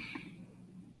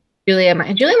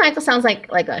Michael sounds like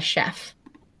a chef.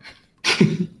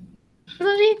 Isn't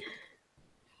she?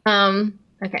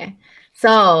 Okay.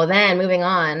 So then moving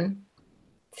on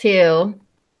to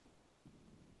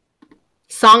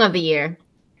Song of the Year.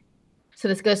 So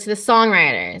this goes to the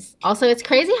songwriters. Also, it's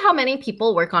crazy how many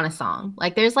people work on a song.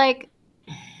 Like there's like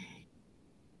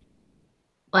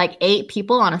 8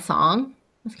 people on a song.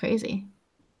 That's crazy.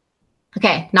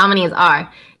 Okay, nominees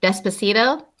are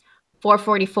Despacito,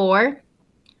 444,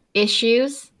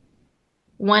 Issues,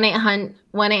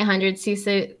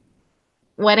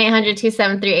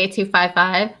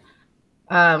 1-800-273-8255.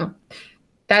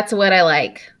 That's What I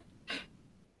Like.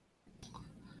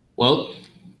 Well,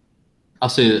 I'll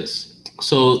say this.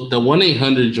 So the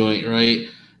 1-800 joint, right?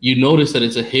 You notice that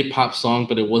it's a hip hop song,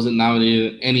 but it wasn't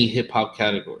nominated in any hip hop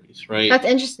categories, right? That's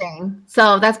interesting.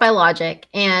 So that's by Logic,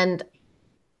 and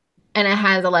it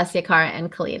has Alessia Cara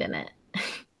and Khalid in it.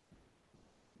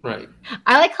 Right.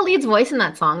 I like Khalid's voice in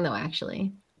that song, though,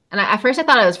 actually. And at first I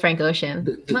thought it was Frank Ocean.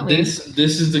 This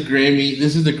is the Grammy.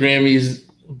 This is the Grammys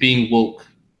being woke.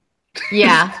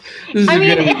 Yeah. I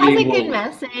mean, it has a good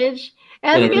message.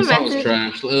 Whatever, the song is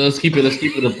trash. Let's keep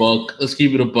it a buck. Let's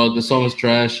keep it a buck. The song is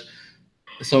trash.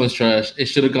 The song is trash. It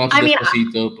should have gone to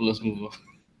Despacito, but let's move on.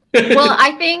 Well,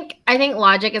 I think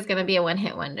Logic is gonna be a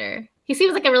one-hit wonder. He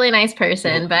seems like a really nice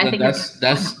person, but I think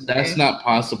that's not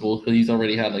possible because he's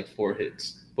already had like 4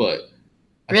 hits. But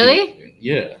really,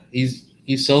 yeah,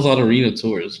 he sells out arena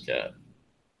tours, Cat.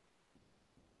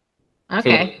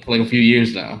 Okay, for like a few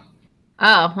years now.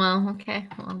 Oh well, okay,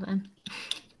 well then.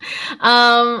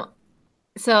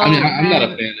 So I mean, I'm not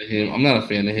a fan of him. I'm not a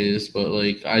fan of his, but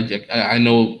like I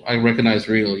know I recognize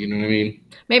real. You know what I mean?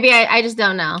 Maybe I just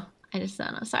don't know. I just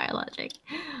don't know. Sorry, Logic.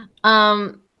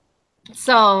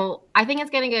 So I think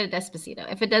it's gonna go to Despacito.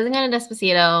 If it doesn't go to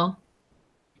Despacito,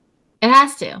 it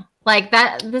has to. Like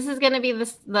that. This is gonna be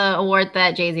the award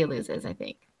that Jay-Z loses. I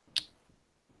think.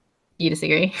 You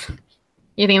disagree?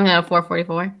 You think I'm gonna have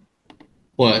 444?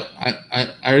 What? I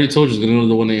already told you it's gonna go to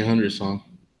the 1-800 song.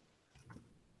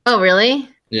 Oh really?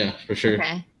 Yeah, for sure.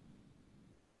 Okay.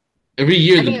 Every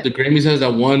year the Grammys has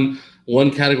that one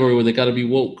category where they gotta be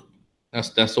woke.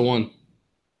 That's the one.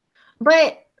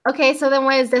 But okay, so then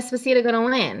why is Despacito gonna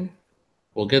win?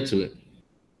 We'll get to it.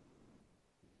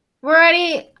 We're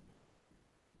already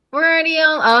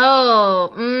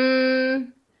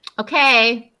on.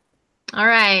 Okay. All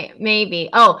right,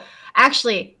 maybe. Oh,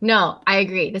 actually, no, I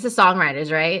agree. This is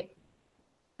songwriters, right?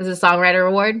 This is a songwriter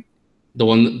award. The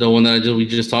one that we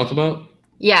just talked about?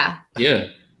 Yeah. Yeah.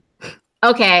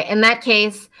 Okay, in that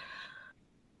case,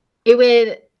 I'm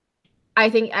going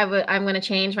to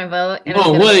change my vote.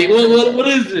 Oh, wait, what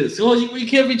is this? Well, you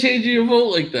can't be changing your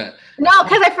vote like that. No,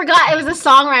 because I forgot it was a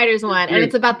songwriters one, and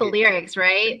it's about the lyrics,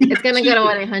 right? It's going to go to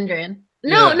 1-800.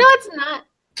 No, it's not.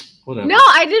 Whatever. No,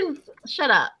 I didn't.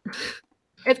 Shut up.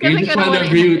 It's going to go to 1-800. You're just trying to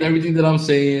agree with everything that I'm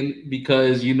saying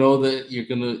because you know that you're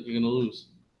gonna lose.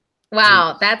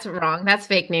 Wow, that's wrong. That's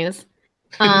fake news.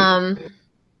 No.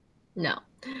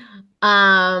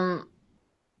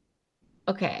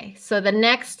 Okay, so the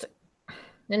next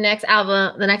one is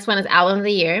Album of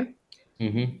the Year.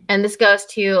 Mm-hmm. And this goes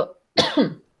to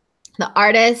the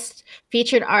artist,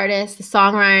 featured artists, the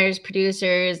songwriters,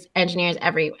 producers, engineers,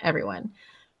 everyone.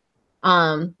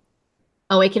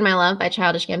 Awaken My Love by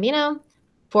Childish Gambino,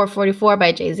 444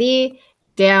 by Jay-Z,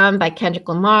 Damn by Kendrick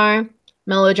Lamar,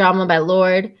 Melodrama by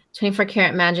Lorde, 24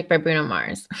 Karat Magic by Bruno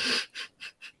Mars.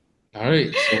 All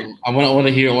right, so I want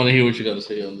to hear what you got to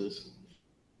say on this.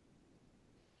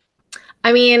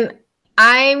 I mean,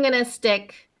 I'm gonna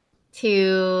stick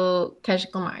to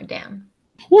Kendrick Lamar. Damn.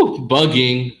 Woo,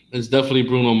 bugging is definitely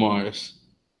Bruno Mars.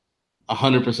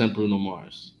 100% Bruno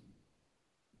Mars.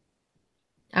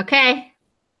 Okay.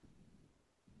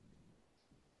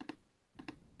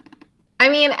 I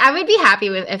mean, I would be happy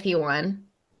with if he won.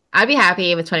 I'd be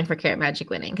happy with 24 Karat Magic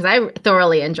winning because I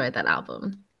thoroughly enjoyed that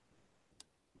album.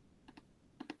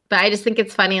 But I just think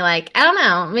it's funny. Like, I don't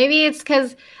know. Maybe it's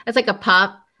because it's like a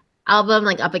pop album,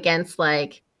 like up against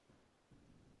like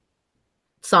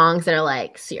songs that are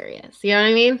like serious. You know what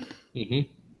I mean?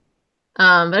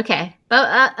 Mm-hmm. But okay,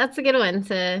 that's a good one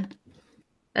to.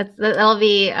 That'll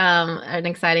be an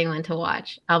exciting one to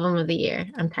watch. Album of the year.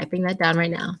 I'm typing that down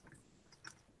right now.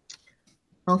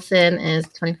 Wilson is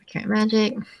 24 Karat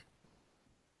Magic. And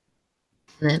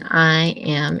then I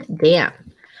am Damn.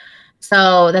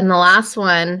 So then the last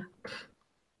one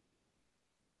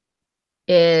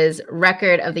is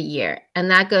Record of the Year. And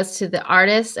that goes to the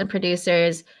artists and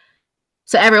producers.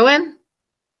 So everyone?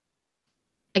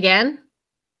 Again?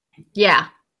 Yeah,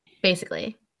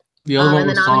 basically. The other one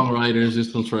was songwriters.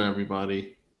 This one's for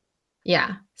everybody.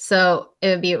 Yeah. So it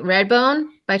would be Redbone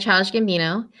by Childish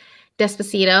Gambino,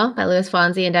 Despacito by Luis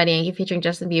Fonsi and Daddy Yankee featuring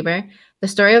Justin Bieber, The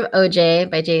Story of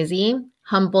OJ by Jay-Z,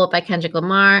 Humboldt by Kendrick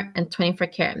Lamar, and 24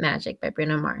 Karat Magic by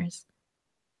Bruno Mars.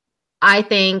 I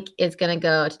think it's going to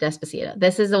go to Despacito.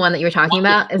 This is the one that you were talking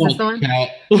about? Is this the one? Kat?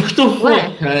 What the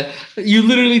fuck, Kat? You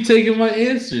literally taking my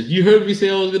answers. You heard me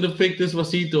say I was going to pick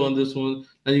Despacito on this one,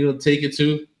 and you're going to take it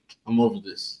too? I'm over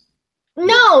this.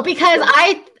 No, because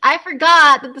I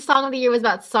forgot that the song of the year was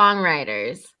about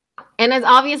songwriters. And it's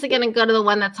obviously going to go to the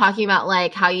one that's talking about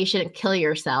like how you shouldn't kill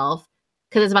yourself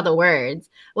because it's about the words.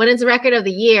 When it's record of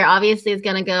the year, obviously it's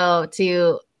going to go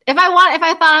to if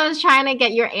I thought I was trying to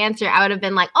get your answer, I would have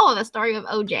been like, "Oh, The Story of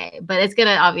OJ." But it's going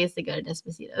to obviously go to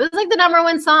Despacito. It was like the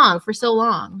 #1 song for so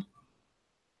long.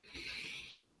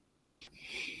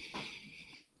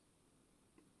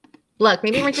 Look,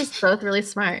 maybe we're just both really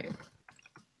smart.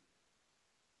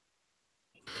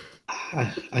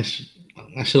 I should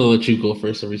have let you go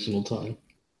first every single time.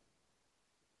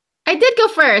 I did go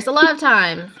first a lot of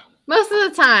times. Most of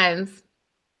the times.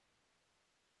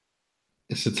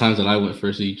 It's the times that I went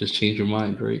first that you just changed your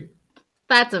mind, right?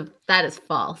 That is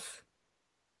false.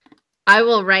 I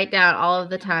will write down all of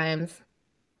the times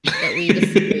that we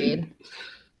disagreed.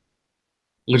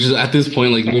 Which is at this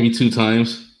point like maybe 2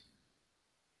 times.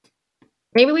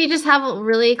 Maybe we just have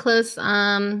really close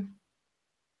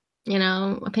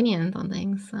opinions on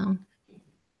things.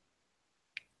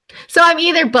 So I'm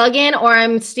either bugging or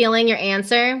I'm stealing your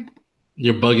answer.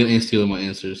 You're bugging and stealing my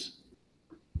answers.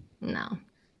 No.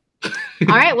 All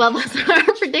right. Well, those are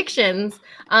our predictions.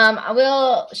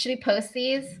 Should we post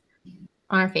these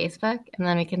on our Facebook and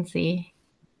then we can see?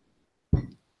 I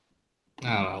don't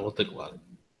know. We'll think about it.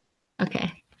 Okay.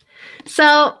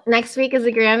 So next week is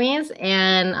the Grammys,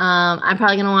 and I'm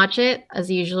probably gonna watch it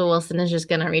as usual. Wilson is just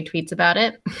gonna read tweets about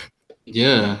it.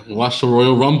 Yeah, watch the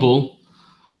Royal Rumble.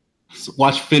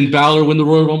 Watch Finn Balor win the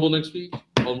Royal Rumble next week.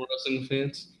 All the wrestling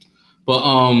fans. But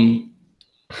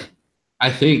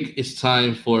I think it's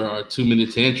time for our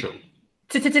 2-minute tantrum.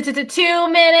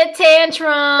 2-minute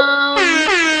tantrum.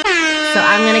 So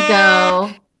I'm gonna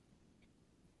go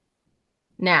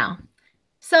now.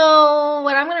 So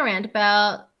what I'm gonna rant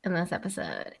about in this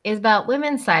episode is about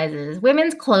women's sizes,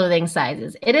 women's clothing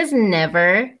sizes. It is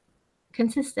never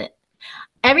consistent.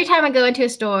 Every time I go into a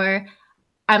store,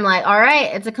 I'm like, all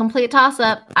right, it's a complete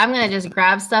toss-up. I'm going to just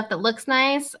grab stuff that looks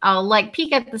nice. I'll like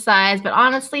peek at the size, but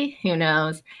honestly, who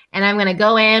knows? And I'm going to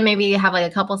go in, maybe have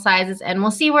like a couple sizes, and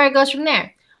we'll see where it goes from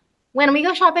there. When we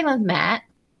go shopping with Matt,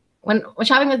 when we're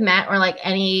shopping with Matt or like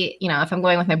any, if I'm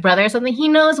going with my brother or something, he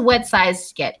knows what size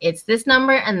to get. It's this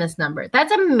number and this number.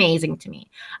 That's amazing to me.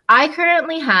 I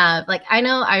currently have, I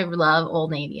know I love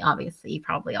Old Navy, obviously. You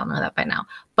probably all know that by now.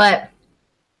 But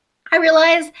I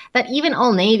realize that even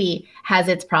Old Navy has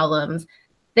its problems.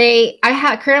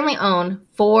 I currently own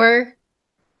 4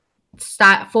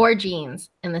 jeans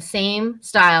in the same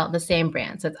style, the same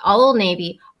brand. So it's all Old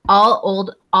Navy, all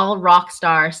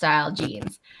Rockstar style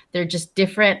jeans. They're just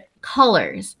different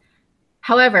colors.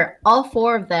 However, all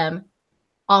 4 of them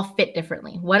all fit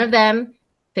differently. One of them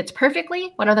fits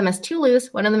perfectly. One of them is too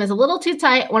loose. One of them is a little too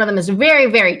tight. One of them is very,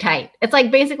 very tight. It's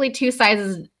like basically 2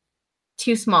 sizes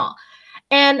too small.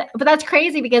 But that's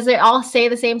crazy because they all say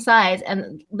the same size,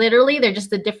 and literally they're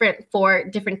just the 4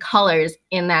 different colors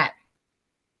in that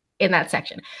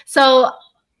section. So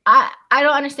I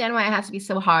don't understand why it has to be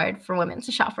so hard for women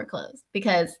to shop for clothes,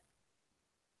 because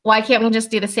why can't we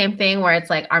just do the same thing where it's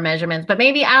like our measurements? But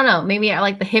maybe, I don't know, maybe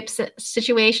like the hip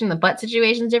situation, the butt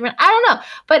situation is different. I don't know.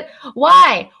 But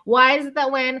why? Why is it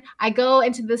that when I go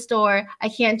into the store, I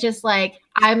can't just like,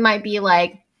 I might be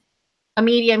like a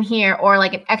medium here or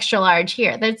like an extra large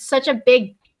here? There's such a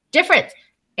big difference.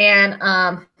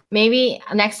 And maybe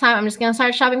next time I'm just going to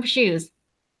start shopping for shoes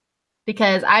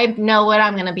because I know what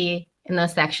I'm going to be in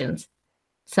those sections.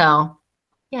 So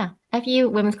yeah, F you,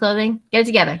 women's clothing, get it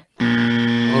together.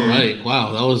 All right.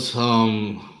 Wow, that was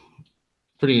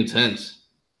pretty intense.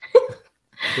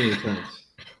 Pretty intense.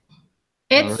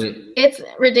 It's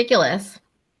ridiculous.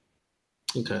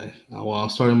 Okay. Well, I'm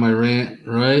starting my rant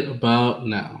right about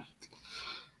now.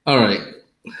 All right,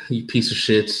 you piece of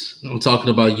shits. I'm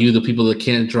talking about you, the people that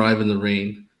can't drive in the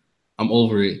rain. I'm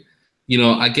over it. You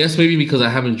know, I guess maybe because I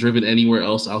haven't driven anywhere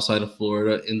else outside of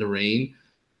Florida in the rain,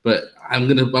 but I'm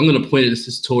gonna point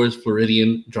this towards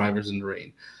Floridian drivers in the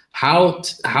rain. How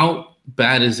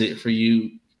bad is it for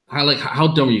you? How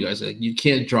dumb are you guys? Like, you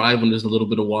can't drive when there's a little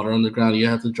bit of water on the ground. You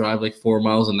have to drive like 4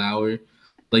 miles an hour.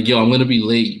 Like, yo, I'm gonna be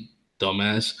late,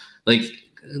 dumbass. Like,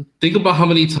 think about how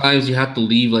many times you have to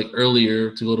leave like earlier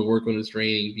to go to work when it's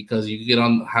raining because you get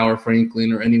on Howard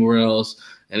Franklin or anywhere else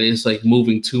and it's like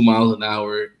moving 2 miles an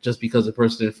hour just because the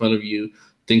person in front of you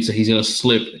thinks that he's gonna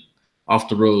slip off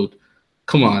the road.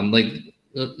 Come on, like,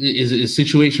 is the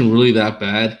situation really that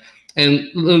bad? And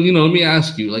you know, let me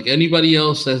ask you, like anybody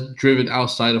else that's driven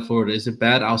outside of Florida, is it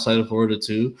bad outside of Florida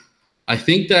too? I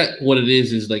think that what it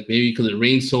is like maybe because it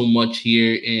rains so much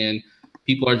here and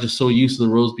people are just so used to the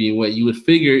roads being wet. You would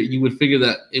figure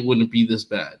that it wouldn't be this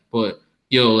bad. But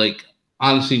yo, like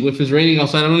honestly, if it's raining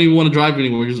outside, I don't even want to drive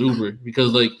anywhere. Just Uber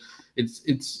because like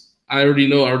it's. I already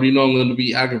know I'm going to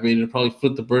be aggravated. Probably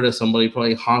flip the bird at somebody.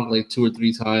 Probably honk like 2 or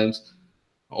 3 times.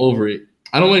 Over it.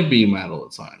 I don't like being mad all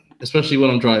the time, especially when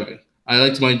I'm driving. I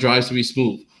like my drives to be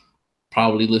smooth.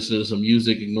 Probably listen to some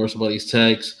music, ignore somebody's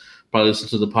text. Probably listen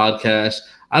to the podcast.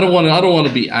 I don't want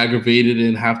to be aggravated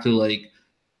and have to like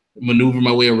maneuver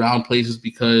my way around places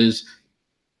because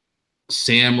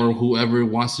Sam or whoever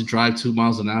wants to drive 2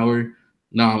 miles an hour.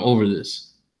 No, I'm over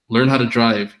this. Learn how to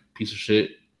drive, piece of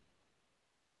shit.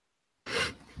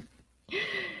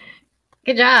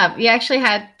 Good job. You actually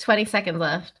had 20 seconds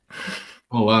left.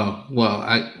 Oh wow.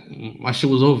 My shit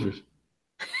was over.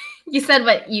 You said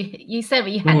what you said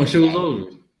what you had. No, my shit was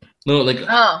over. No, like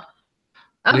oh.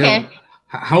 Okay.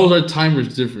 How is our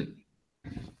timers different?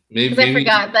 Maybe I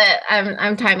forgot that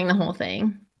I'm timing the whole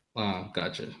thing. Oh,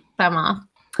 gotcha. I'm off.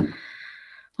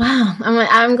 Wow.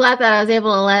 I'm glad that I was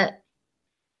able to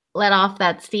let off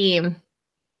that steam.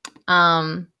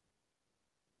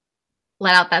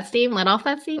 Let out that steam, let off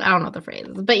that steam. I don't know what the phrase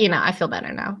is, but you know, I feel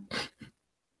better now.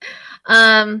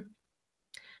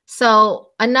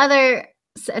 So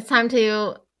it's time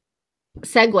to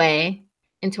segue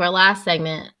into our last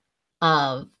segment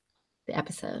of the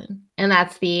episode, and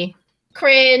that's the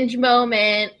cringe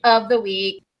moment of the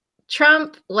week.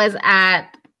 Trump was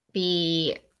at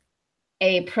a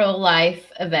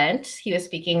pro-life event. He was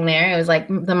speaking there. It was like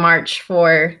the March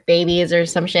for Babies or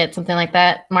some shit, something like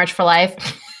that. March for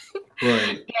Life.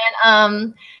 Right.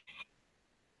 And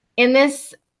in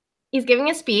this, he's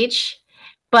giving a speech,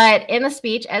 but in the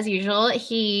speech, as usual,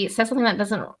 he says something that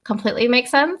doesn't completely make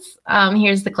sense.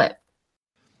 Here's the clip.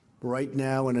 Right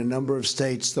now, in a number of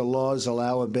states, the laws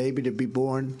allow a baby to be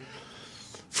born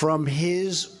from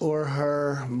his or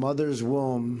her mother's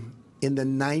womb in the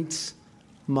 9th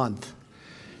month.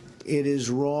 It is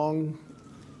wrong.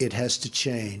 It has to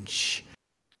change.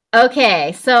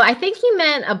 Okay, so I think he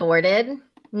meant aborted,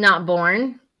 not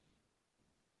born.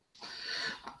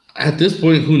 At this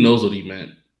point, who knows what he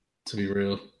meant, to be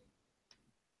real?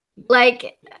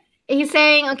 Like, he's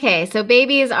saying, okay, so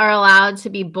babies are allowed to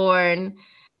be born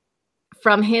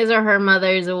from his or her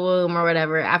mother's womb or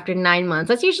whatever after 9 months.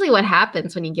 That's usually what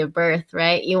happens when you give birth,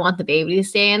 right? You want the baby to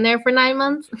stay in there for 9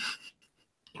 months.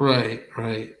 Right.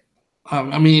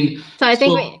 I mean, so I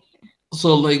think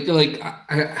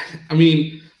I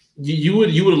mean, you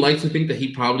would like to think that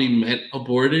he probably meant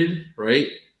aborted, right?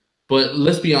 But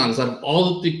let's be honest, out of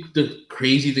all the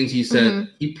crazy things he said,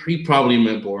 he probably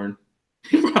meant born.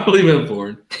 He probably meant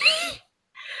born.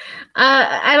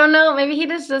 I don't know. Maybe he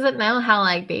just doesn't know how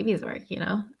like babies work, you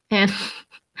know. And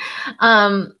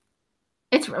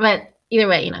but either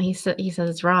way, you know, he says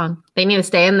it's wrong. They need to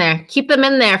stay in there. Keep them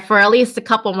in there for at least a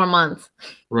couple more months.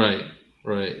 Right.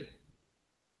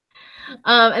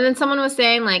 And then someone was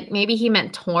saying like maybe he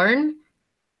meant torn,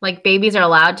 like babies are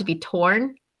allowed to be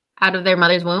torn out of their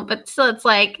mother's womb, but still, it's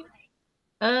like,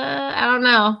 I don't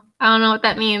know what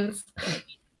that means.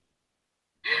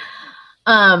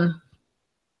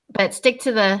 But stick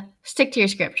to your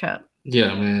script, Trump.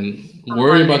 Yeah, man.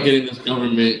 Worry about getting this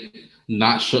government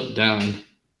not shut down.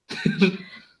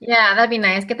 Yeah, that'd be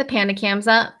nice. Get the panda cams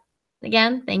up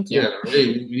again. Thank you. Yeah,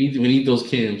 right. We need those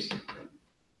cams.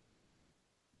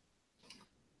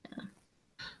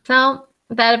 So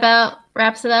that about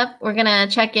wraps it up. We're gonna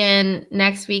check in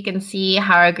next week and see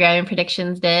how our Grammy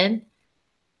predictions did.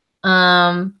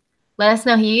 Let us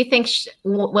know who you think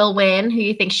will win, who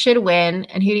you think should win,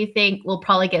 and who do you think will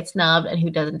probably get snubbed and who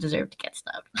doesn't deserve to get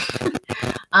snubbed.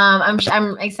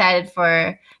 I'm excited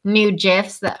for new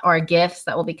GIFs that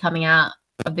will be coming out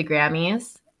of the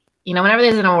Grammys. You know, whenever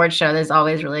there's an award show, there's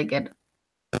always really good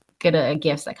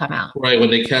GIFs that come out. Right,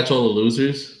 when they catch all the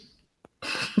losers.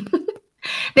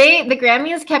 The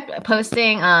Grammys kept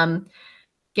posting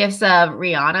GIFs of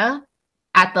Rihanna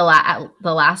at the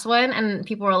last one, and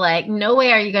people were like, no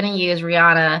way are you going to use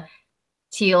Rihanna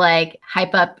to like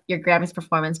hype up your Grammys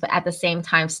performance, but at the same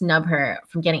time snub her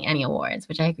from getting any awards,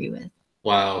 which I agree with.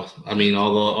 Wow. I mean,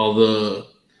 all the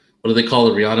what do they call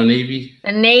it? Rihanna Navy?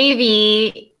 The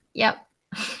Navy. Yep.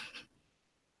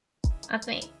 That's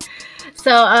me.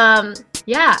 So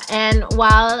yeah, and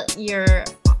while you're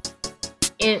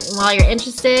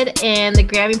interested in the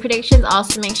Grammy predictions,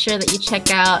 also make sure that you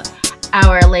check out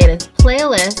our latest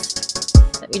playlist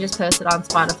that we just posted on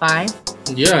Spotify.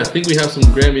 Yeah, I think we have some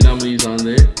Grammy nominees on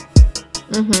there.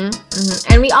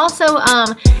 And we also,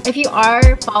 if you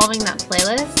are following that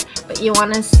playlist, but you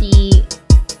want to see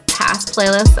past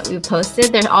playlists that we've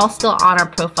posted, they're all still on our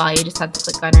profile. You just have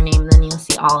to click on our name, and then you'll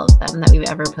see all of them that we've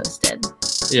ever posted.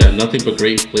 Yeah, nothing but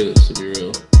great playlists, to be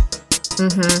real.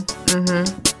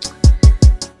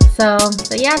 So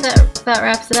yeah, that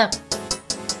wraps it up.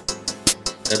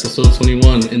 Episode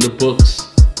 21 in the books.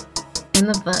 In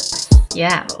the books.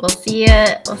 Yeah, we'll see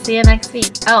you next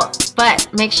week. Oh,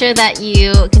 but make sure that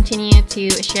you continue to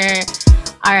share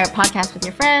our podcast with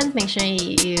your friends. Make sure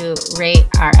you rate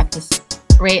us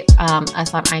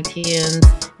on iTunes and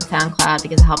SoundCloud,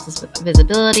 because it helps us with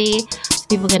visibility, so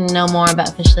people can know more about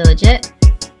Officially Legit.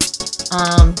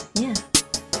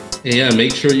 Yeah,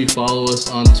 make sure you follow us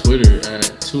on Twitter at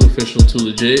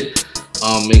 2official2legit.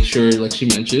 Make sure, like she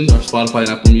mentioned, our Spotify and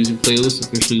Apple Music playlist,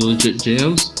 Officially Legit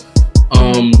Jams.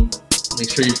 Make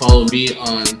sure you follow me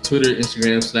on Twitter,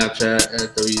 Instagram, Snapchat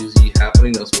at WZ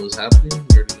Happening. That's what is happening.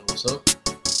 You already know what's up.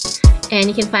 And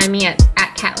you can find me at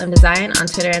Catlim Design on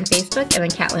Twitter and Facebook, and then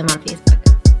Catlim on Facebook.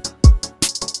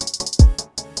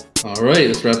 All right,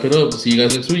 let's wrap it up. See you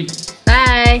guys next week.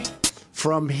 Bye.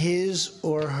 From his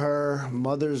or her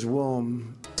mother's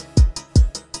womb